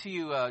commend to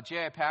you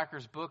J.I.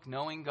 Packer's book,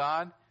 Knowing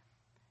God.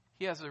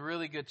 He has a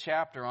really good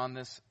chapter on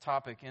this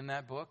topic in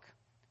that book.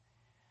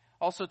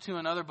 Also to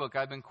another book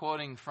I've been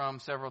quoting from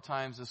several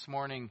times this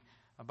morning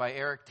by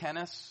Eric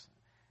Tennis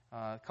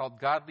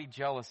called Godly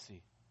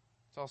Jealousy.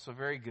 It's also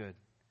very good.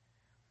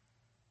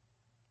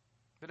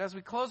 But as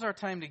we close our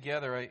time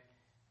together,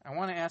 I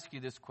want to ask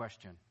you this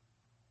question.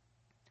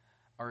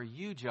 Are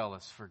you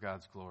jealous for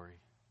God's glory?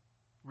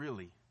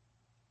 Really?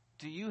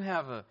 Do you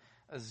have a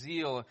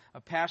zeal,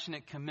 a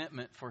passionate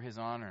commitment for His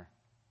honor?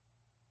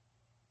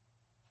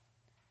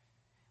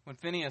 When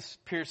Phinehas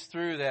pierced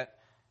through that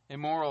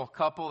immoral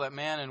couple, that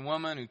man and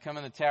woman who come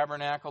in the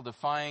tabernacle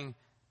defying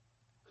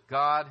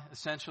God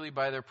essentially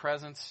by their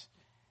presence,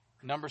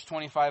 Numbers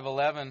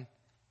 25:11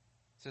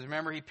 says,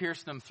 remember, he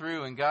pierced them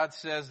through, and God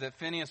says that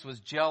Phinehas was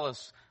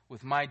jealous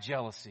with my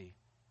jealousy.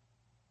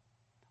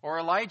 Or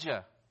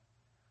Elijah,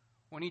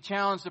 when he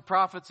challenged the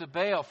prophets of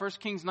Baal. 1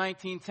 Kings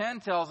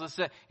 19:10 tells us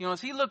that,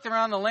 as he looked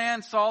around the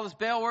land, saw this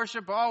Baal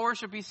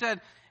worship, he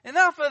said,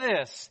 enough of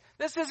this.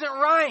 This isn't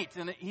right.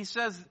 And he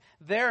says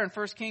there in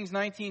 1 Kings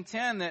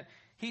 19:10 that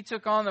he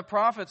took on the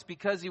prophets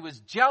because he was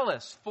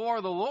jealous for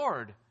the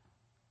Lord.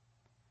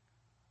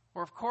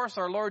 Or, of course,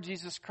 our Lord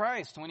Jesus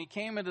Christ, when He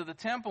came into the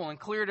temple and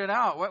cleared it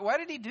out. Why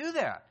did He do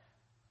that?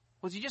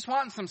 Was He just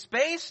wanting some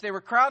space? They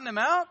were crowding Him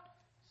out?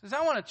 He says,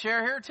 I want a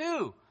chair here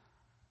too.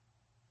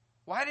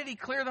 Why did He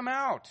clear them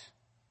out?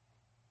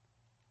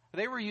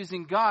 They were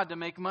using God to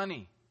make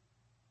money.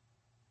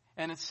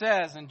 And it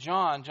says in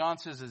John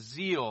says a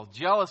zeal,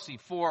 jealousy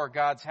for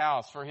God's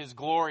house, for His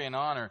glory and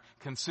honor,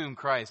 consumed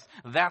Christ.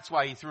 That's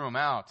why He threw them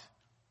out.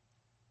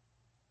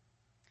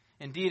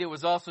 Indeed, it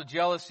was also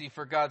jealousy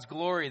for God's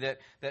glory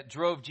that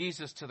drove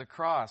Jesus to the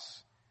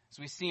cross. As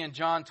we see in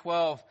John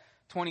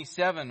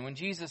 12:27, when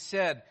Jesus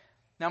said,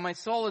 now my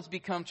soul has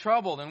become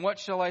troubled, and what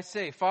shall I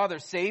say? Father,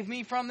 save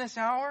me from this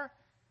hour?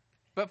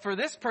 But for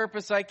this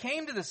purpose I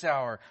came to this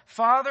hour.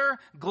 Father,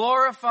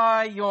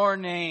 glorify your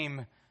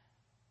name.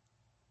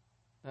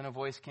 Then a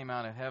voice came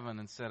out of heaven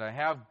and said, I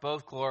have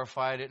both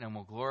glorified it and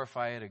will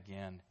glorify it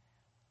again.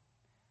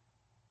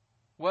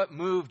 What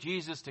moved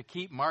Jesus to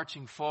keep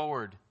marching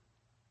forward?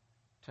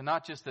 To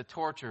not just the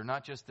torture,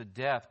 not just the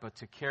death, but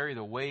to carry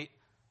the weight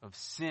of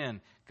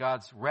sin,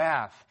 God's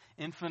wrath,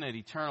 infinite,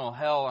 eternal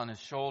hell on His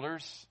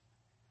shoulders.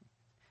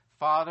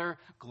 Father,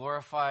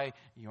 glorify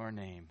your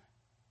name.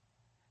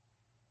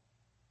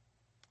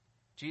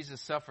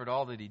 Jesus suffered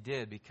all that He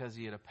did because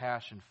He had a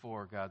passion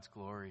for God's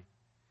glory.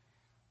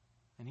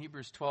 And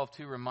Hebrews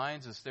 12:2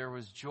 reminds us there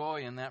was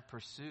joy in that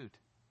pursuit,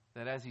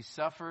 that as He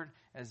suffered,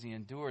 as He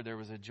endured, there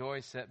was a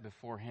joy set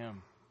before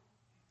Him.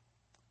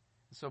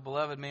 So,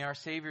 beloved, may our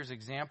Savior's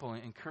example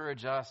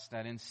encourage us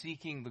that in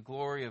seeking the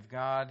glory of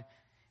God,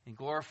 in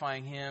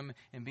glorifying Him,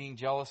 and being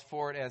jealous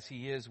for it as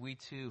He is, we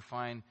too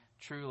find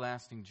true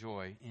lasting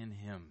joy in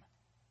Him.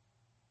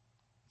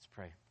 Let's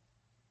pray.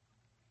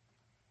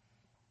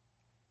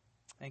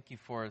 Thank you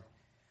for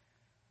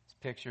this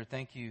picture.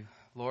 Thank you,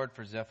 Lord,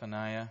 for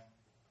Zephaniah.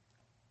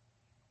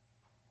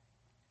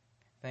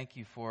 Thank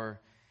you for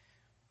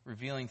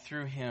revealing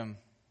through him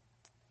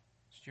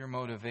just your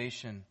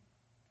motivation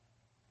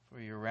for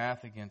your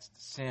wrath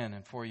against sin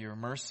and for your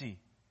mercy,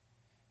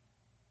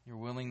 your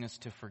willingness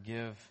to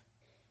forgive,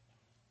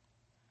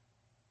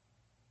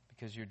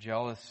 because you're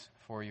jealous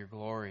for your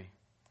glory.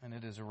 And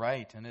it is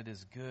right and it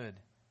is good.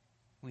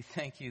 We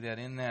thank you that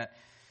in that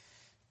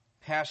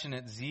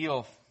passionate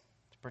zeal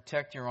to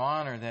protect your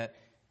honor, that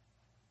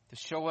to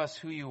show us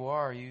who you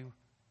are, you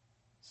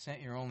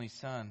sent your only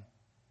Son,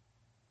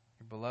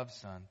 your beloved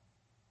Son.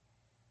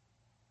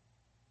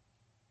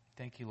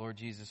 Thank you, Lord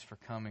Jesus, for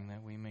coming,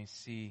 that we may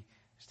see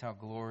just how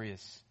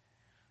glorious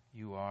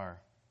you are.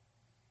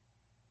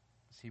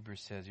 As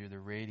Hebrews says, you're the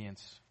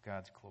radiance of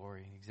God's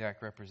glory, the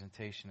exact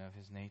representation of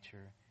his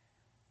nature.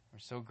 We're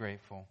so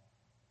grateful.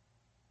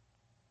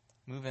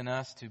 Move in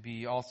us to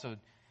be also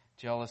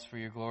jealous for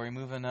your glory.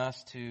 Move in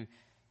us to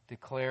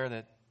declare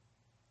that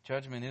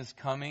judgment is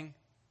coming,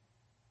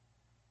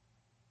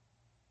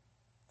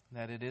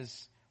 that it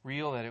is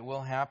real, that it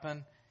will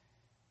happen,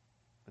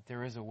 but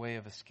there is a way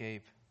of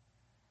escape.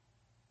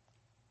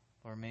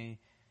 Lord, may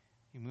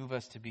you move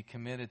us to be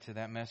committed to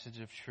that message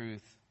of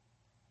truth,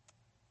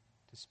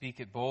 to speak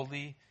it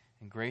boldly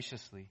and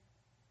graciously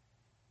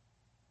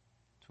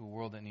to a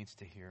world that needs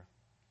to hear.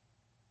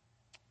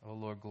 Oh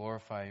Lord,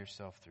 glorify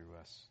yourself through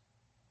us.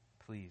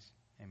 Please.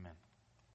 Amen.